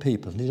mine own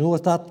people. Do you know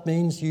what that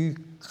means? You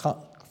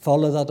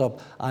follow that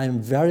up. I am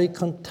very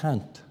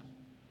content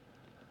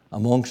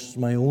amongst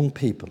my own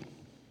people.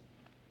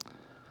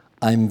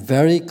 I'm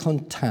very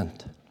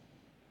content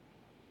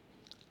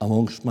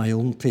amongst my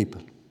own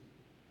people.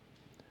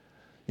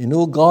 You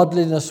know,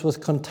 godliness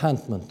with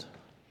contentment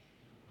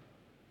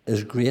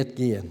is great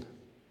gain.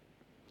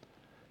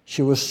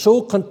 She was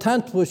so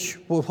content with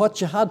what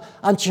she had,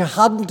 and she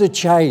hadn't a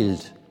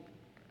child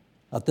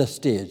at this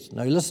stage.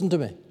 Now listen to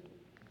me.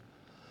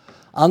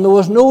 And there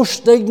was no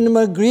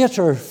stigma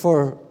greater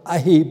for a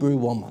Hebrew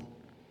woman.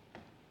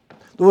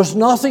 There was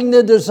nothing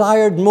they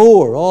desired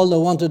more. All they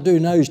want to do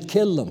now is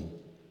kill them.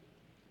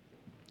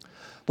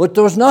 But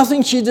there was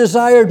nothing she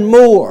desired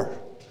more.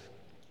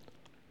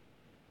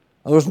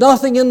 There was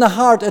nothing in the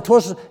heart. It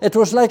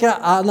was like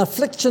an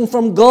affliction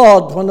from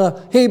God when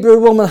a Hebrew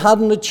woman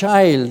hadn't a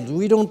child.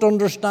 We don't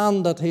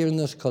understand that here in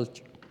this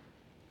culture.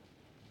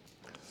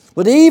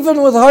 But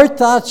even without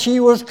that, she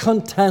was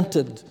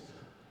contented.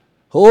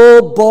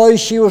 Oh boy,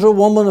 she was a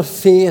woman of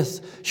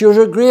faith. She was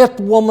a great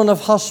woman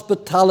of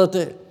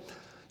hospitality.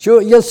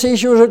 You'll see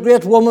she was a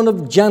great woman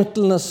of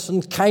gentleness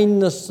and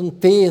kindness and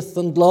faith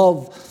and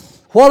love.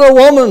 What a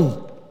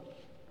woman!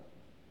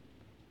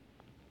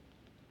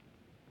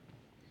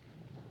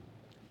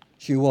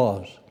 She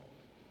was.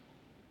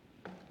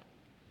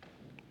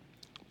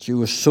 She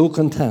was so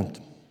content.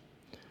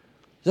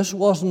 This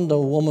wasn't a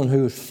woman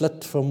who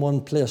flit from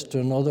one place to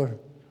another,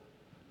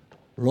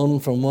 run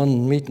from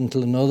one meeting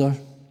to another.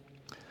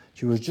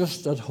 She was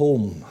just at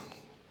home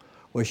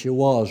where she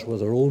was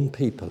with her own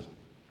people.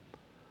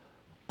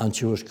 And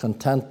she was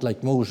content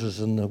like Moses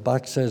in the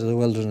backside of the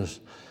wilderness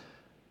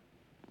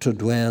to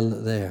dwell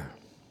there.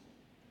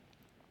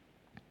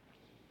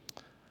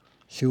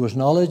 She was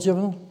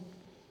knowledgeable.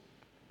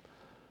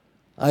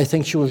 I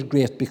think she was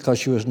great because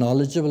she was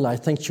knowledgeable. I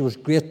think she was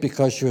great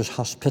because she was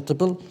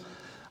hospitable.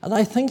 And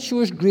I think she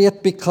was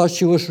great because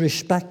she was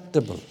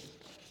respectable.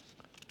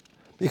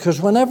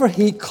 Because whenever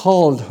he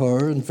called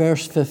her in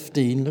verse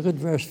 15, look at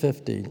verse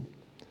 15.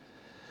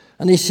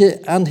 And he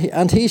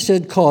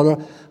said, call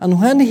her.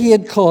 And when he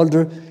had called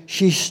her,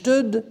 she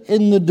stood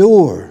in the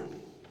door.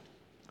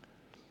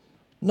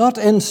 Not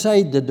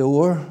inside the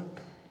door,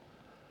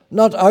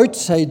 not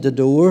outside the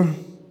door,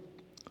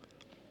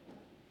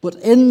 but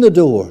in the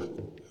door.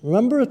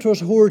 Remember, it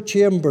was her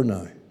chamber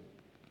now.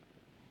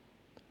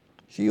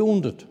 She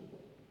owned it.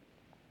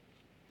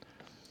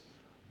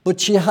 But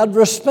she had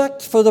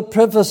respect for the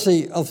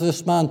privacy of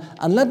this man.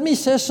 And let me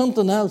say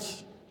something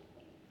else.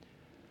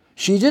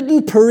 She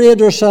didn't parade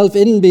herself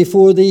in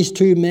before these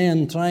two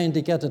men trying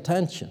to get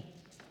attention.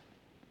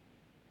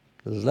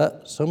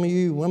 Some of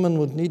you women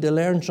would need to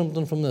learn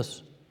something from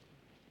this.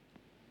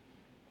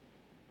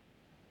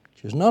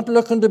 She's not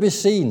looking to be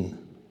seen.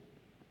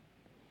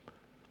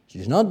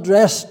 She's not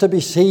dressed to be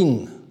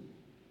seen.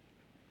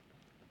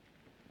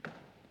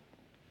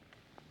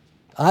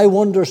 I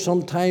wonder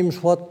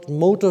sometimes what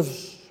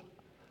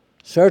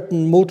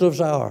certain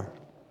motives are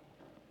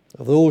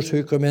of those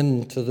who come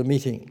into the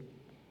meeting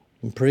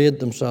and parade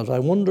themselves. I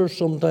wonder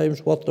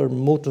sometimes what their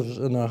motives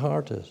in their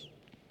heart is.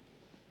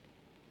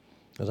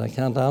 But I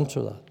can't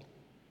answer that.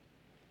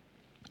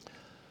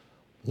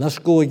 Let's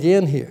go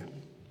again here.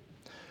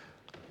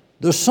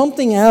 There's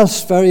something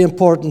else very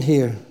important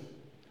here.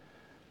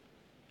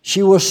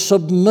 She was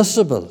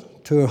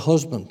submissible to her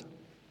husband.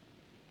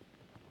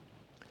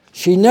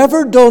 She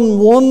never done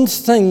one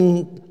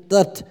thing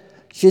that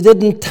she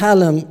didn't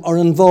tell him or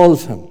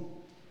involve him.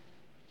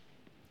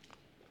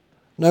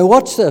 Now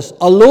watch this.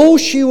 Although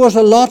she was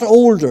a lot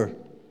older,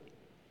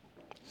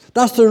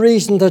 that's the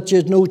reason that she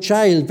had no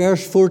child.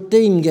 Verse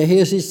 14,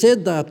 Gehazi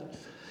said that.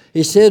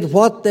 He said,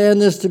 what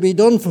then is to be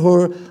done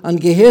for her? And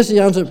Gehazi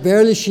answered,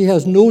 verily she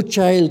has no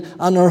child,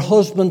 and her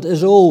husband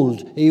is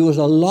old. He was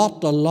a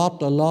lot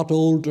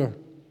older.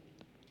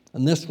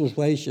 And this was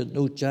why she had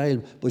no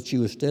child, but she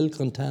was still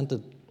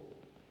contented.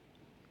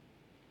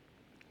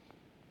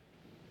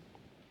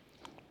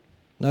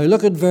 Now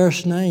look at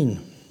verse 9.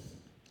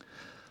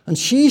 And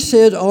she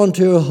said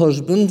unto her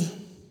husband,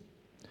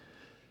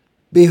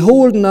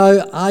 behold,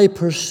 now I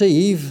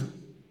perceive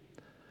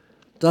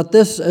that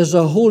this is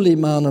a holy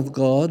man of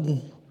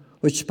God,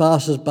 which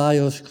passes by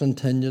us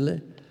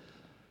continually.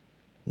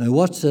 Now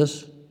watch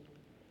this.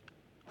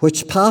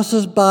 Which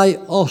passes by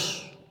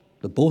us.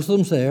 The both of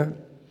them's there.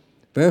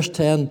 Verse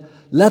 10,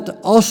 let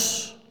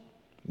us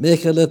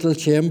make a little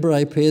chamber,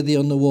 I pray thee,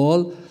 on the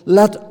wall.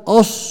 Let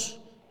us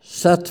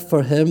set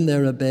for him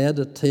there a bed,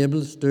 a table,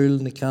 a stool,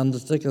 and a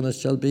candlestick, and it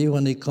shall be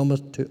when he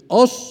cometh to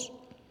us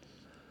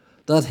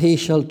that he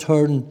shall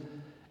turn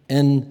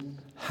in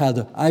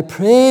hither. I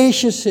pray,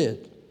 she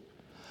said,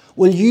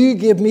 will you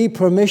give me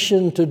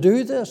permission to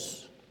do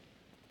this?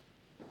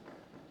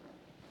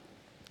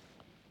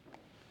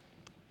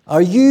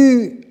 Are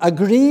you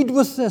agreed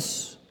with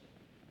this?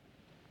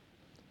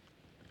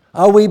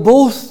 Are we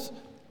both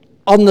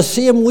on the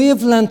same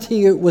wavelength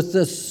here with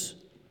this?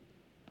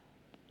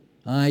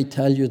 I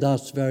tell you,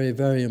 that's very,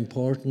 very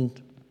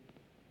important.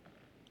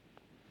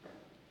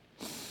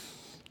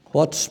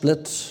 What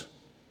splits,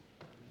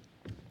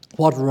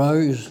 what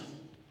rows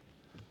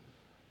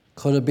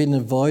could have been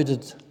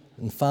avoided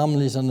in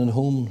families and in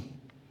homes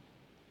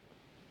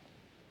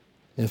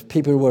if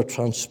people were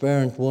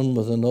transparent one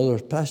with another,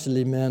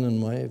 especially men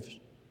and wives.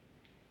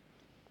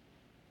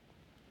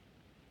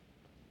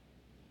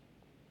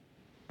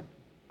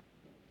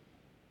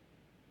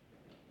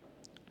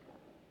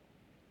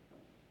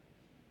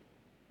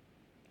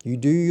 You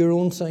do your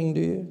own thing,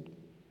 do you?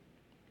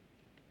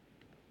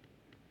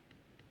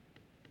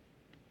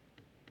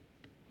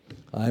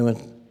 I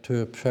went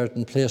to a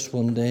certain place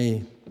one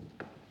day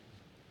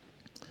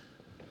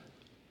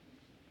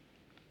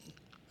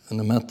and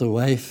I met the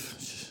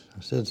wife.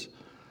 I said,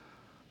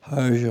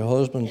 how's your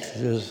husband? She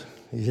says,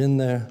 he's in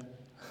there.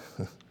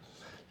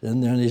 He's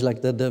in there and he's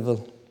like the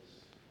devil.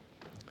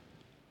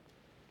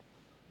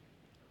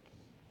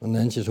 And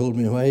then she told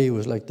me why he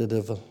was like the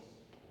devil.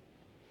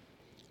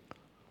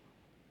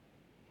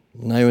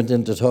 When I went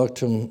in to talk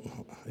to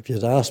him, if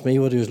you'd asked me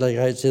what he was like,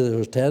 I'd say there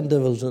was 10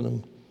 devils in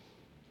him.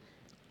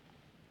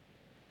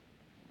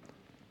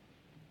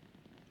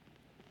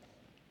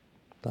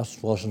 That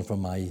wasn't for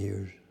my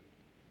ears.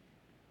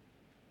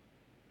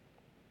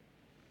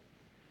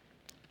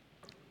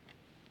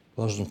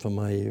 Wasn't for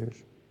my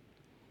ears.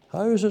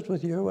 How is it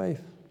with your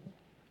wife,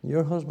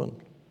 your husband?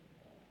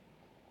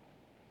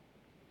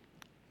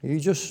 You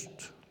just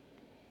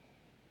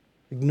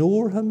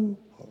ignore him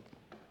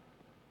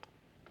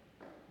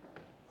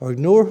or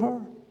ignore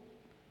her?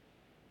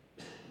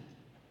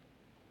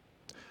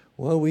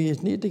 Well, we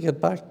need to get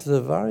back to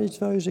the marriage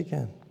vows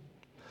again.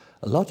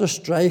 A lot of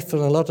strife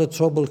and a lot of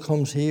trouble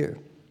comes here.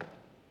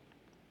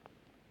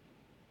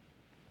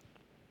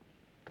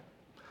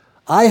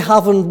 I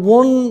haven't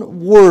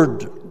one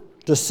word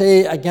to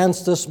say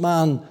against this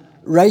man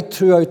right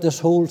throughout this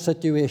whole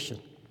situation.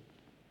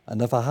 And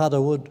if I had, I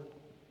would.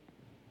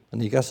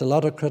 And he gets a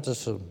lot of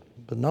criticism,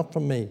 but not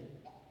from me.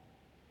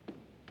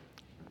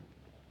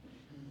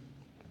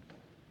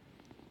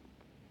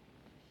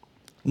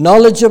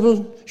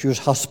 Knowledgeable, she was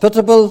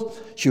hospitable,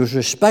 she was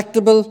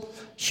respectable,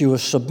 she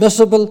was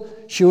submissible,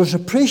 she was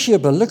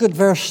appreciable. Look at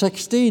verse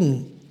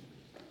 16.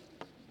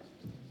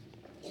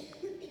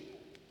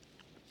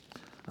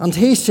 And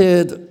he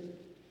said,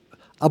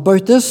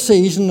 about this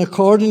season,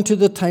 according to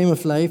the time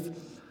of life,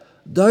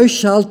 thou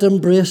shalt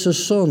embrace a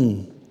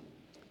son.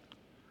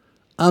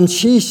 And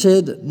she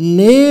said,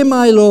 Nay,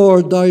 my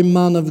lord, thou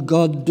man of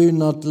God, do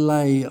not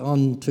lie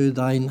unto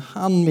thine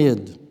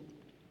handmaid.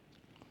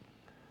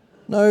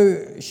 Now,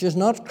 she's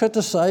not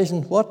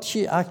criticizing. What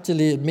she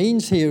actually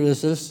means here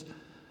is this,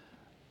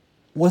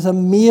 with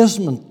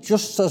amazement,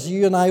 just as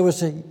you and I would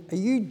say, are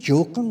you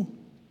joking?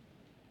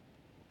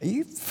 Are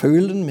you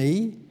fooling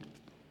me?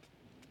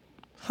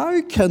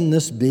 How can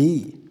this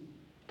be?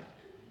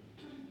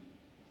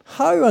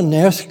 How on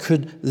earth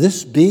could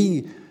this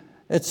be?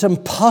 It's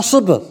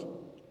impossible.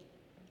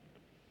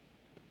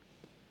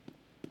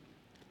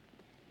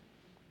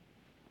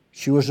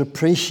 She was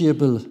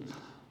appreciable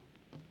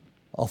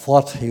of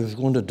what he was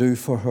going to do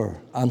for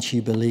her, and she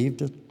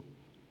believed it,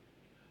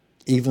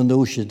 even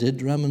though she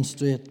did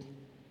remonstrate.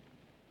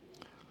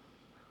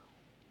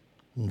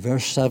 In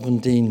verse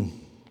 17,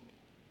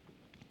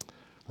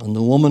 and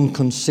the woman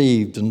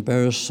conceived and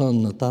bare a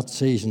son at that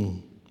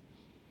season,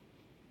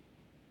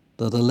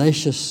 that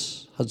Elisha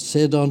had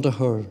said unto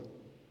her,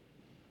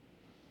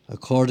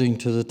 according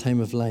to the time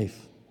of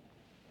life.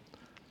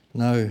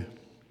 Now,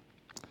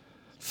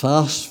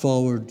 fast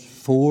forward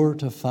 4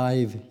 to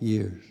 5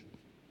 years.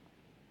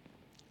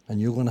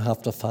 And you're going to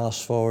have to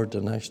fast forward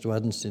to next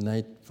Wednesday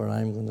night, for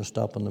I'm going to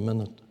stop in a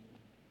minute.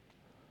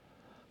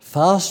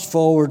 Fast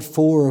forward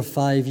 4 or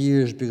 5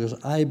 years, because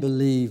I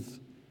believe,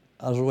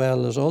 as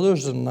well as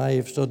others, and I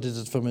have studied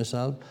it for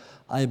myself,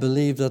 I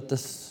believe that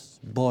this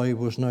boy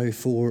was now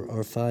 4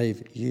 or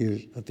 5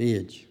 years of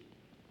age.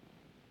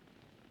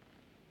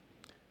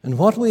 And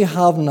what we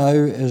have now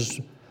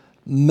is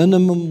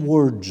minimum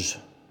words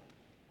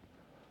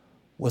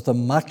with a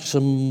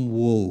maximum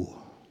woe.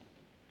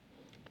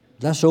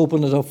 Let's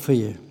open it up for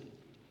you.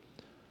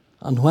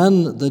 And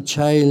when the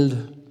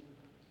child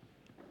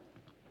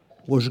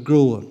was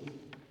growing,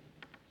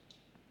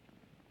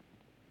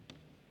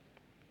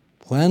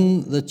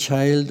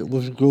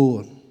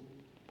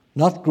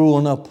 not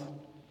growing up.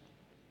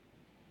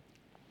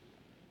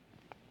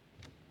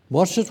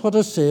 Watch it what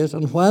it says.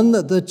 And when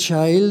the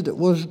child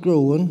was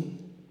growing,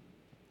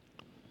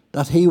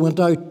 that he went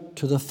out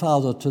to the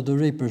father, to the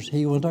reapers.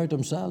 He went out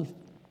himself.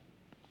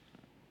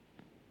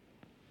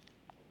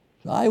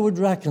 I would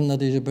reckon that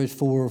he's about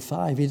 4 or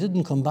 5. He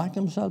didn't come back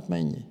himself,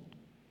 mind you.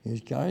 He was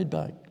carried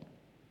back.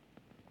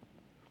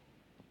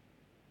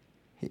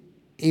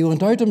 He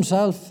went out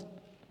himself.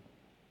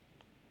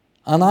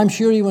 And I'm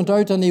sure he went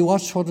out and he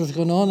watched what was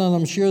going on, and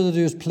I'm sure that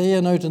he was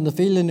playing out in the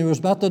field, and he was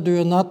better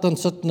doing that than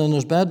sitting in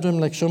his bedroom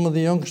like some of the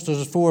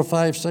youngsters at 4,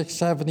 5, 6,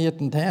 7, 8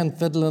 and 10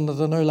 fiddling at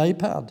an old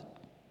iPad.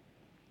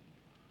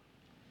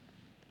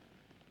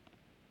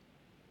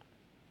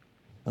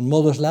 And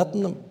mothers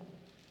letting them.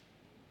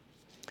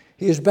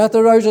 He was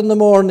better out in the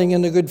morning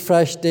in a good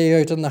fresh day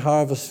out in the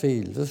harvest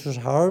field. This was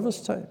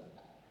harvest time.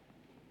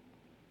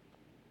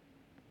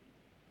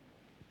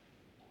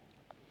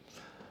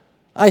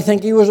 I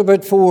think he was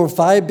about 4 or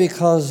 5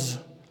 because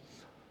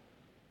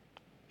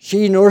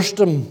she nursed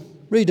him.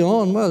 Read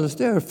on, well, it's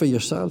there for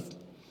yourself.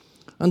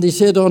 And he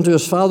said unto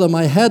his father,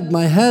 my head,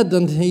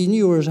 and he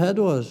knew where his head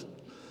was.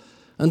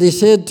 And he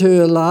said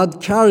to a lad,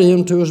 carry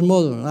him to his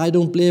mother. And I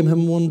don't blame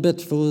him one bit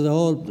for the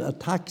whole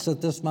attacks that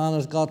this man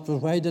has got, but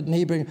why didn't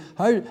he bring...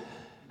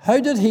 How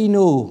did he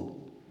know?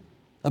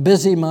 A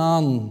busy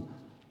man.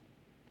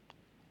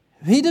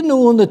 He didn't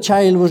know when the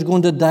child was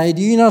going to die.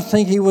 Do you not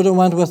think he would have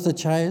went with the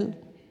child?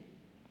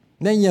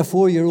 Then your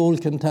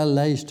 4-year-old can tell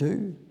lies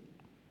too.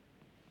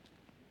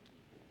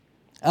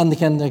 And they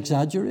can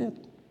exaggerate.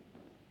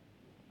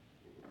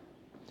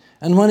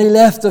 And when he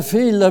left the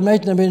field, there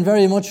mightn't have been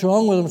very much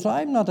wrong with him, so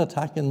I'm not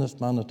attacking this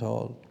man at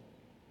all.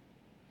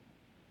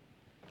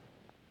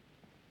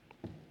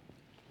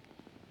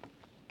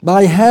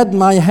 My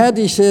head,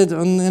 he said,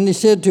 and he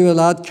said to a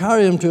lad,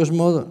 carry him to his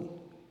mother.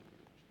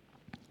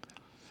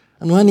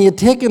 And when he had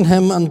taken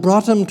him and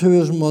brought him to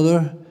his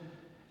mother,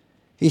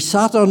 he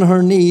sat on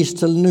her knees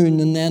till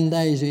noon, and then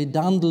died. He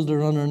dandled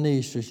her on her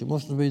knees, so she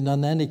mustn't have been,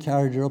 and then he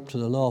carried her up to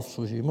the loft,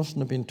 so she mustn't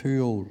have been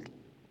too old.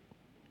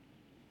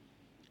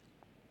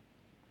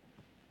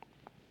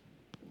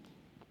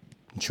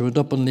 And she went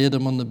up and laid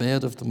him on the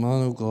bed of the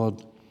man of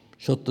God,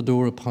 shut the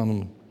door upon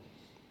him,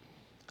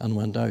 and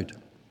went out.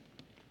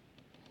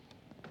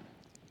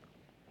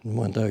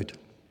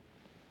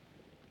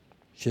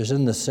 She's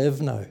in the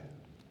sieve now.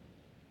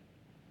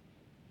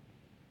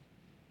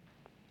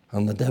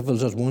 And the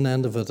devil's at one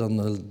end of it, and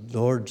the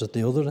Lord's at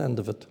the other end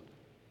of it.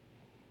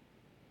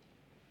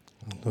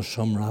 And there's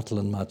some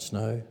rattling match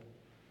now.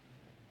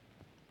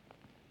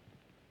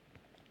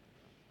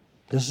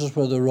 This is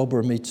where the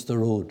rubber meets the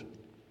road.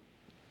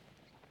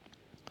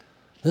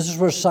 This is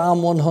where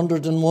Psalm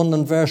 101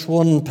 and verse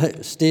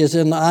 1 stays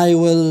in, I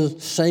will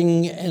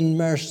sing in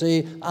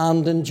mercy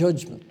and in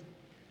judgment.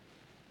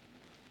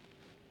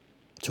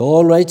 It's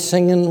all right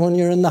singing when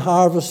you're in the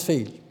harvest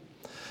field.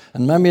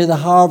 And remember, the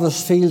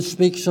harvest field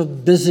speaks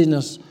of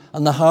busyness,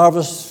 and the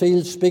harvest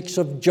field speaks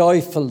of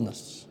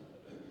joyfulness.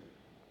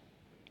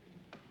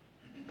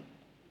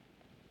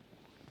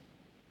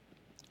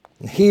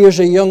 And here's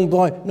a young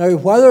boy. Now,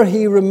 whether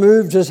he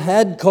removed his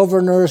head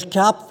covering or his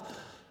cap,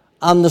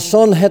 and the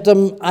sun hit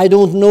him, I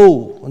don't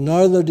know, and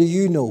neither do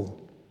you know.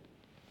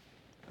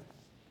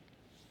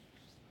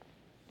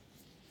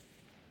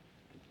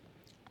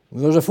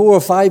 Because a 4 or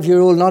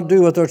 5-year-old not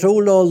do what they're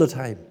told all the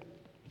time.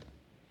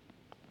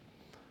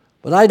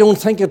 But I don't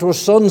think it was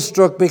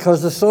sunstruck,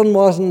 because the sun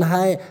wasn't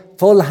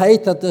full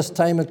height at this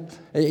time.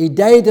 He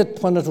died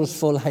when it was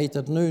full height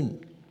at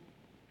noon.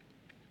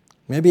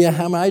 Maybe a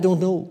hammer, I don't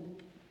know.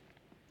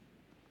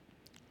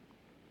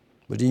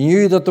 But he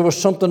knew that there was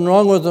something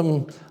wrong with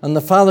him, and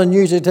the father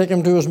knew to take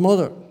him to his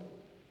mother.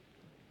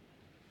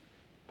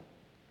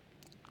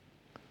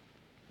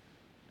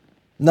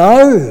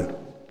 Now,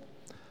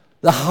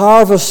 the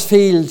harvest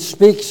field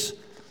speaks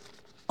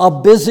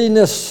of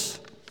busyness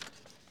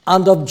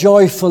and of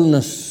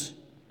joyfulness.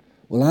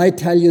 Well, I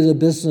tell you, the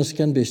business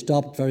can be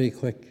stopped very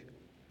quick.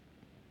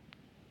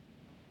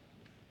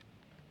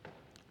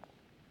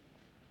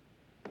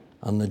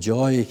 And the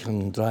joy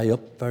can dry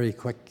up very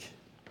quick.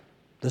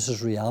 This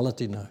is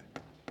reality now.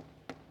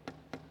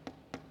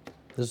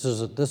 This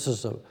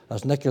is,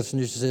 as Nicholson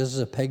used to say, this is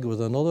a pig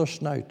with another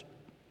snout.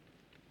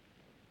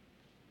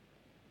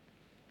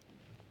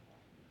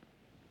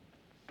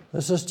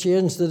 This has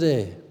changed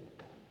today.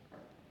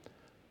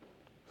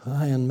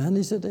 Aye, and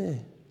many's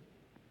today.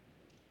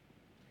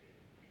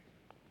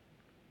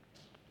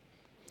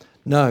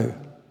 Now,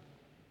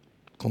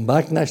 come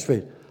back next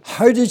week.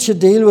 How did you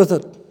deal with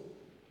it?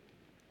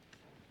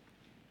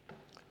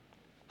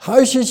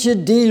 How should you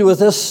deal with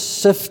this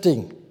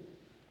sifting?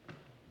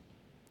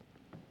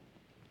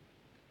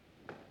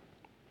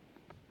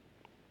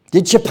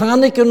 Did you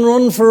panic and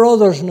run for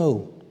others?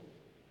 No.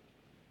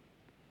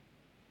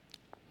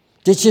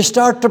 Did she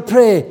start to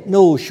pray?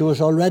 No, she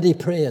was already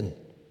praying.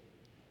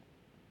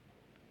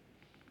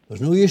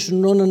 There's no use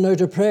in running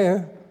out of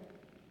prayer.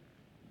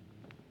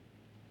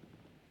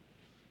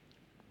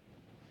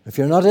 If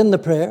you're not in the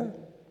prayer,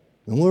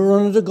 then we're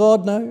running to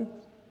God now.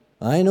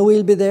 I know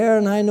He'll be there,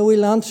 and I know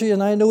He'll answer you,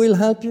 and I know He'll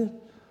help you.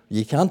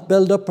 You can't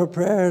build up a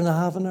prayer in a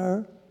half an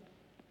hour.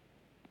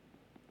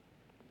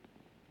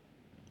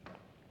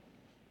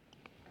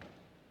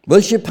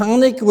 Will she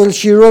panic? Will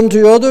she run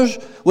to others?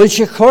 Will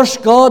she curse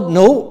God?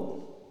 No.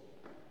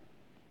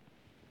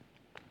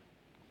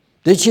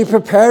 Did she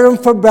prepare him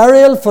for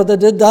burial? For they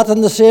did that on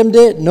the same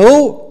day?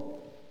 No.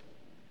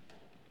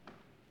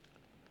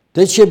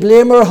 Did she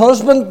blame her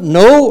husband?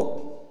 No.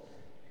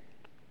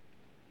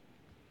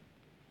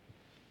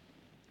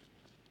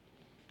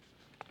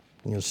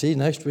 You'll see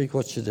next week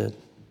what she did.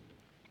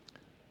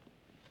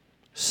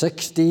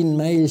 16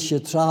 miles she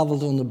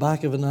travelled on the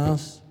back of an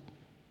ass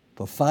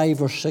for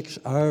 5 or 6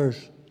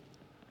 hours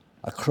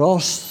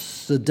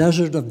across the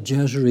desert of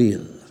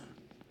Jezreel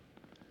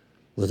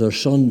with her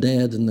son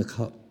dead in the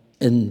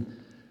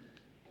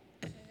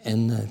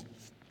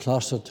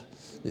closet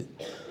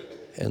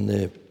in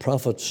the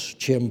prophet's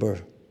chamber,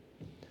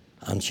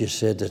 and she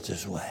said, "It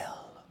is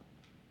well.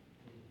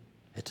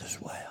 It is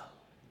well.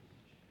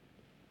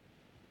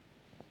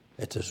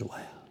 It is well."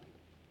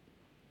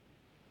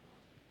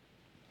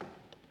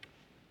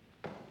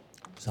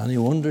 It's any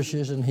wonder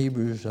she's in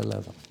Hebrews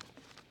 11.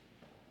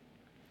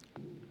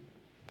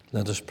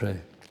 Let us pray.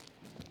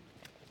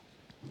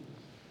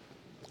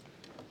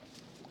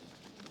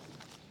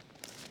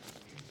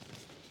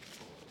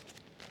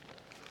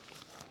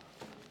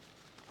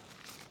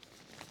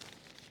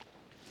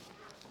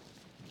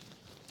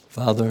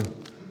 Father,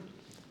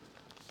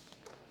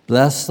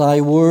 bless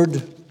thy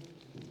word.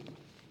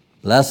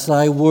 Bless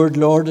thy word,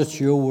 Lord. It's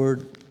your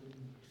word.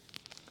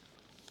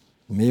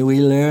 May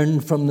we learn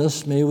from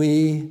this. May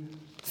we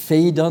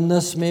feed on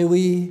this. May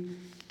we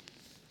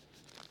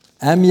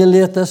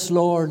emulate this,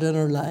 Lord, in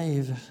our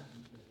lives.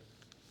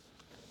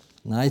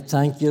 And I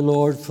thank you,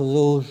 Lord, for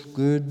those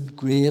good,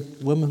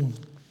 great women.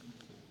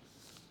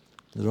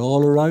 They're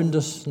all around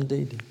us,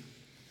 indeed,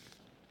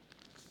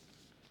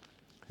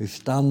 who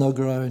stand their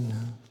ground,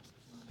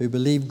 who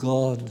believe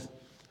God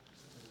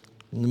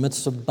in the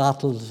midst of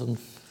battles and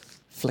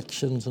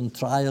afflictions and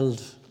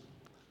trials.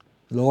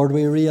 Lord,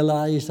 we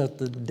realize that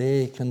the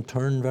day can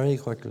turn very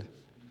quickly.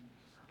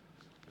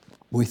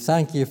 We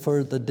thank you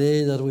for the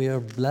day that we are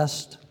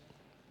blessed,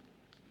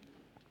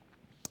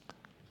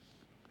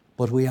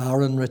 but we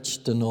are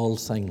enriched in all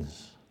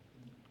things.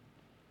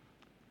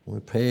 We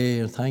pray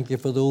and thank you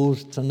for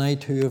those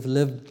tonight who have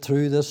lived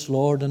through this,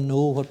 Lord, and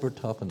know what we're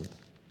talking about.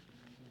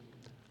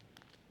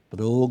 But,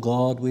 oh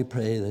God, we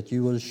pray that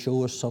you will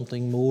show us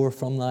something more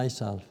from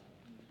thyself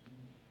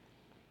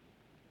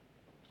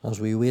as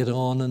we wait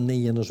on in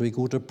thee and as we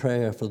go to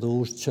prayer for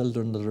those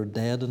children that are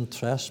dead in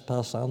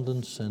trespass and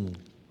in sin.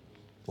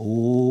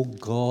 Oh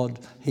God,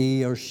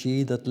 he or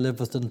she that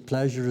liveth in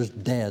pleasure is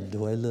dead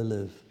while they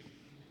live.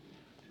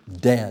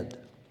 Dead.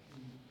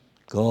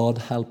 God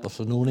help us,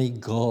 and only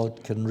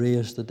God can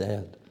raise the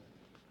dead.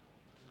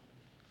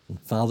 And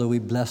Father, we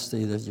bless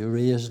thee that you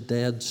raise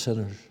dead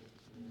sinners.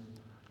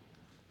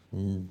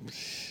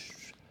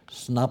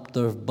 Snap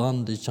their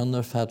bondage and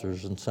their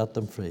fetters and set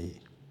them free.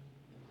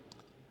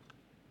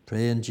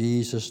 Pray in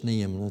Jesus'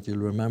 name that you'll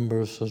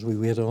remember us as we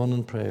wait on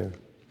in prayer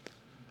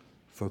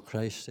for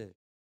Christ's sake.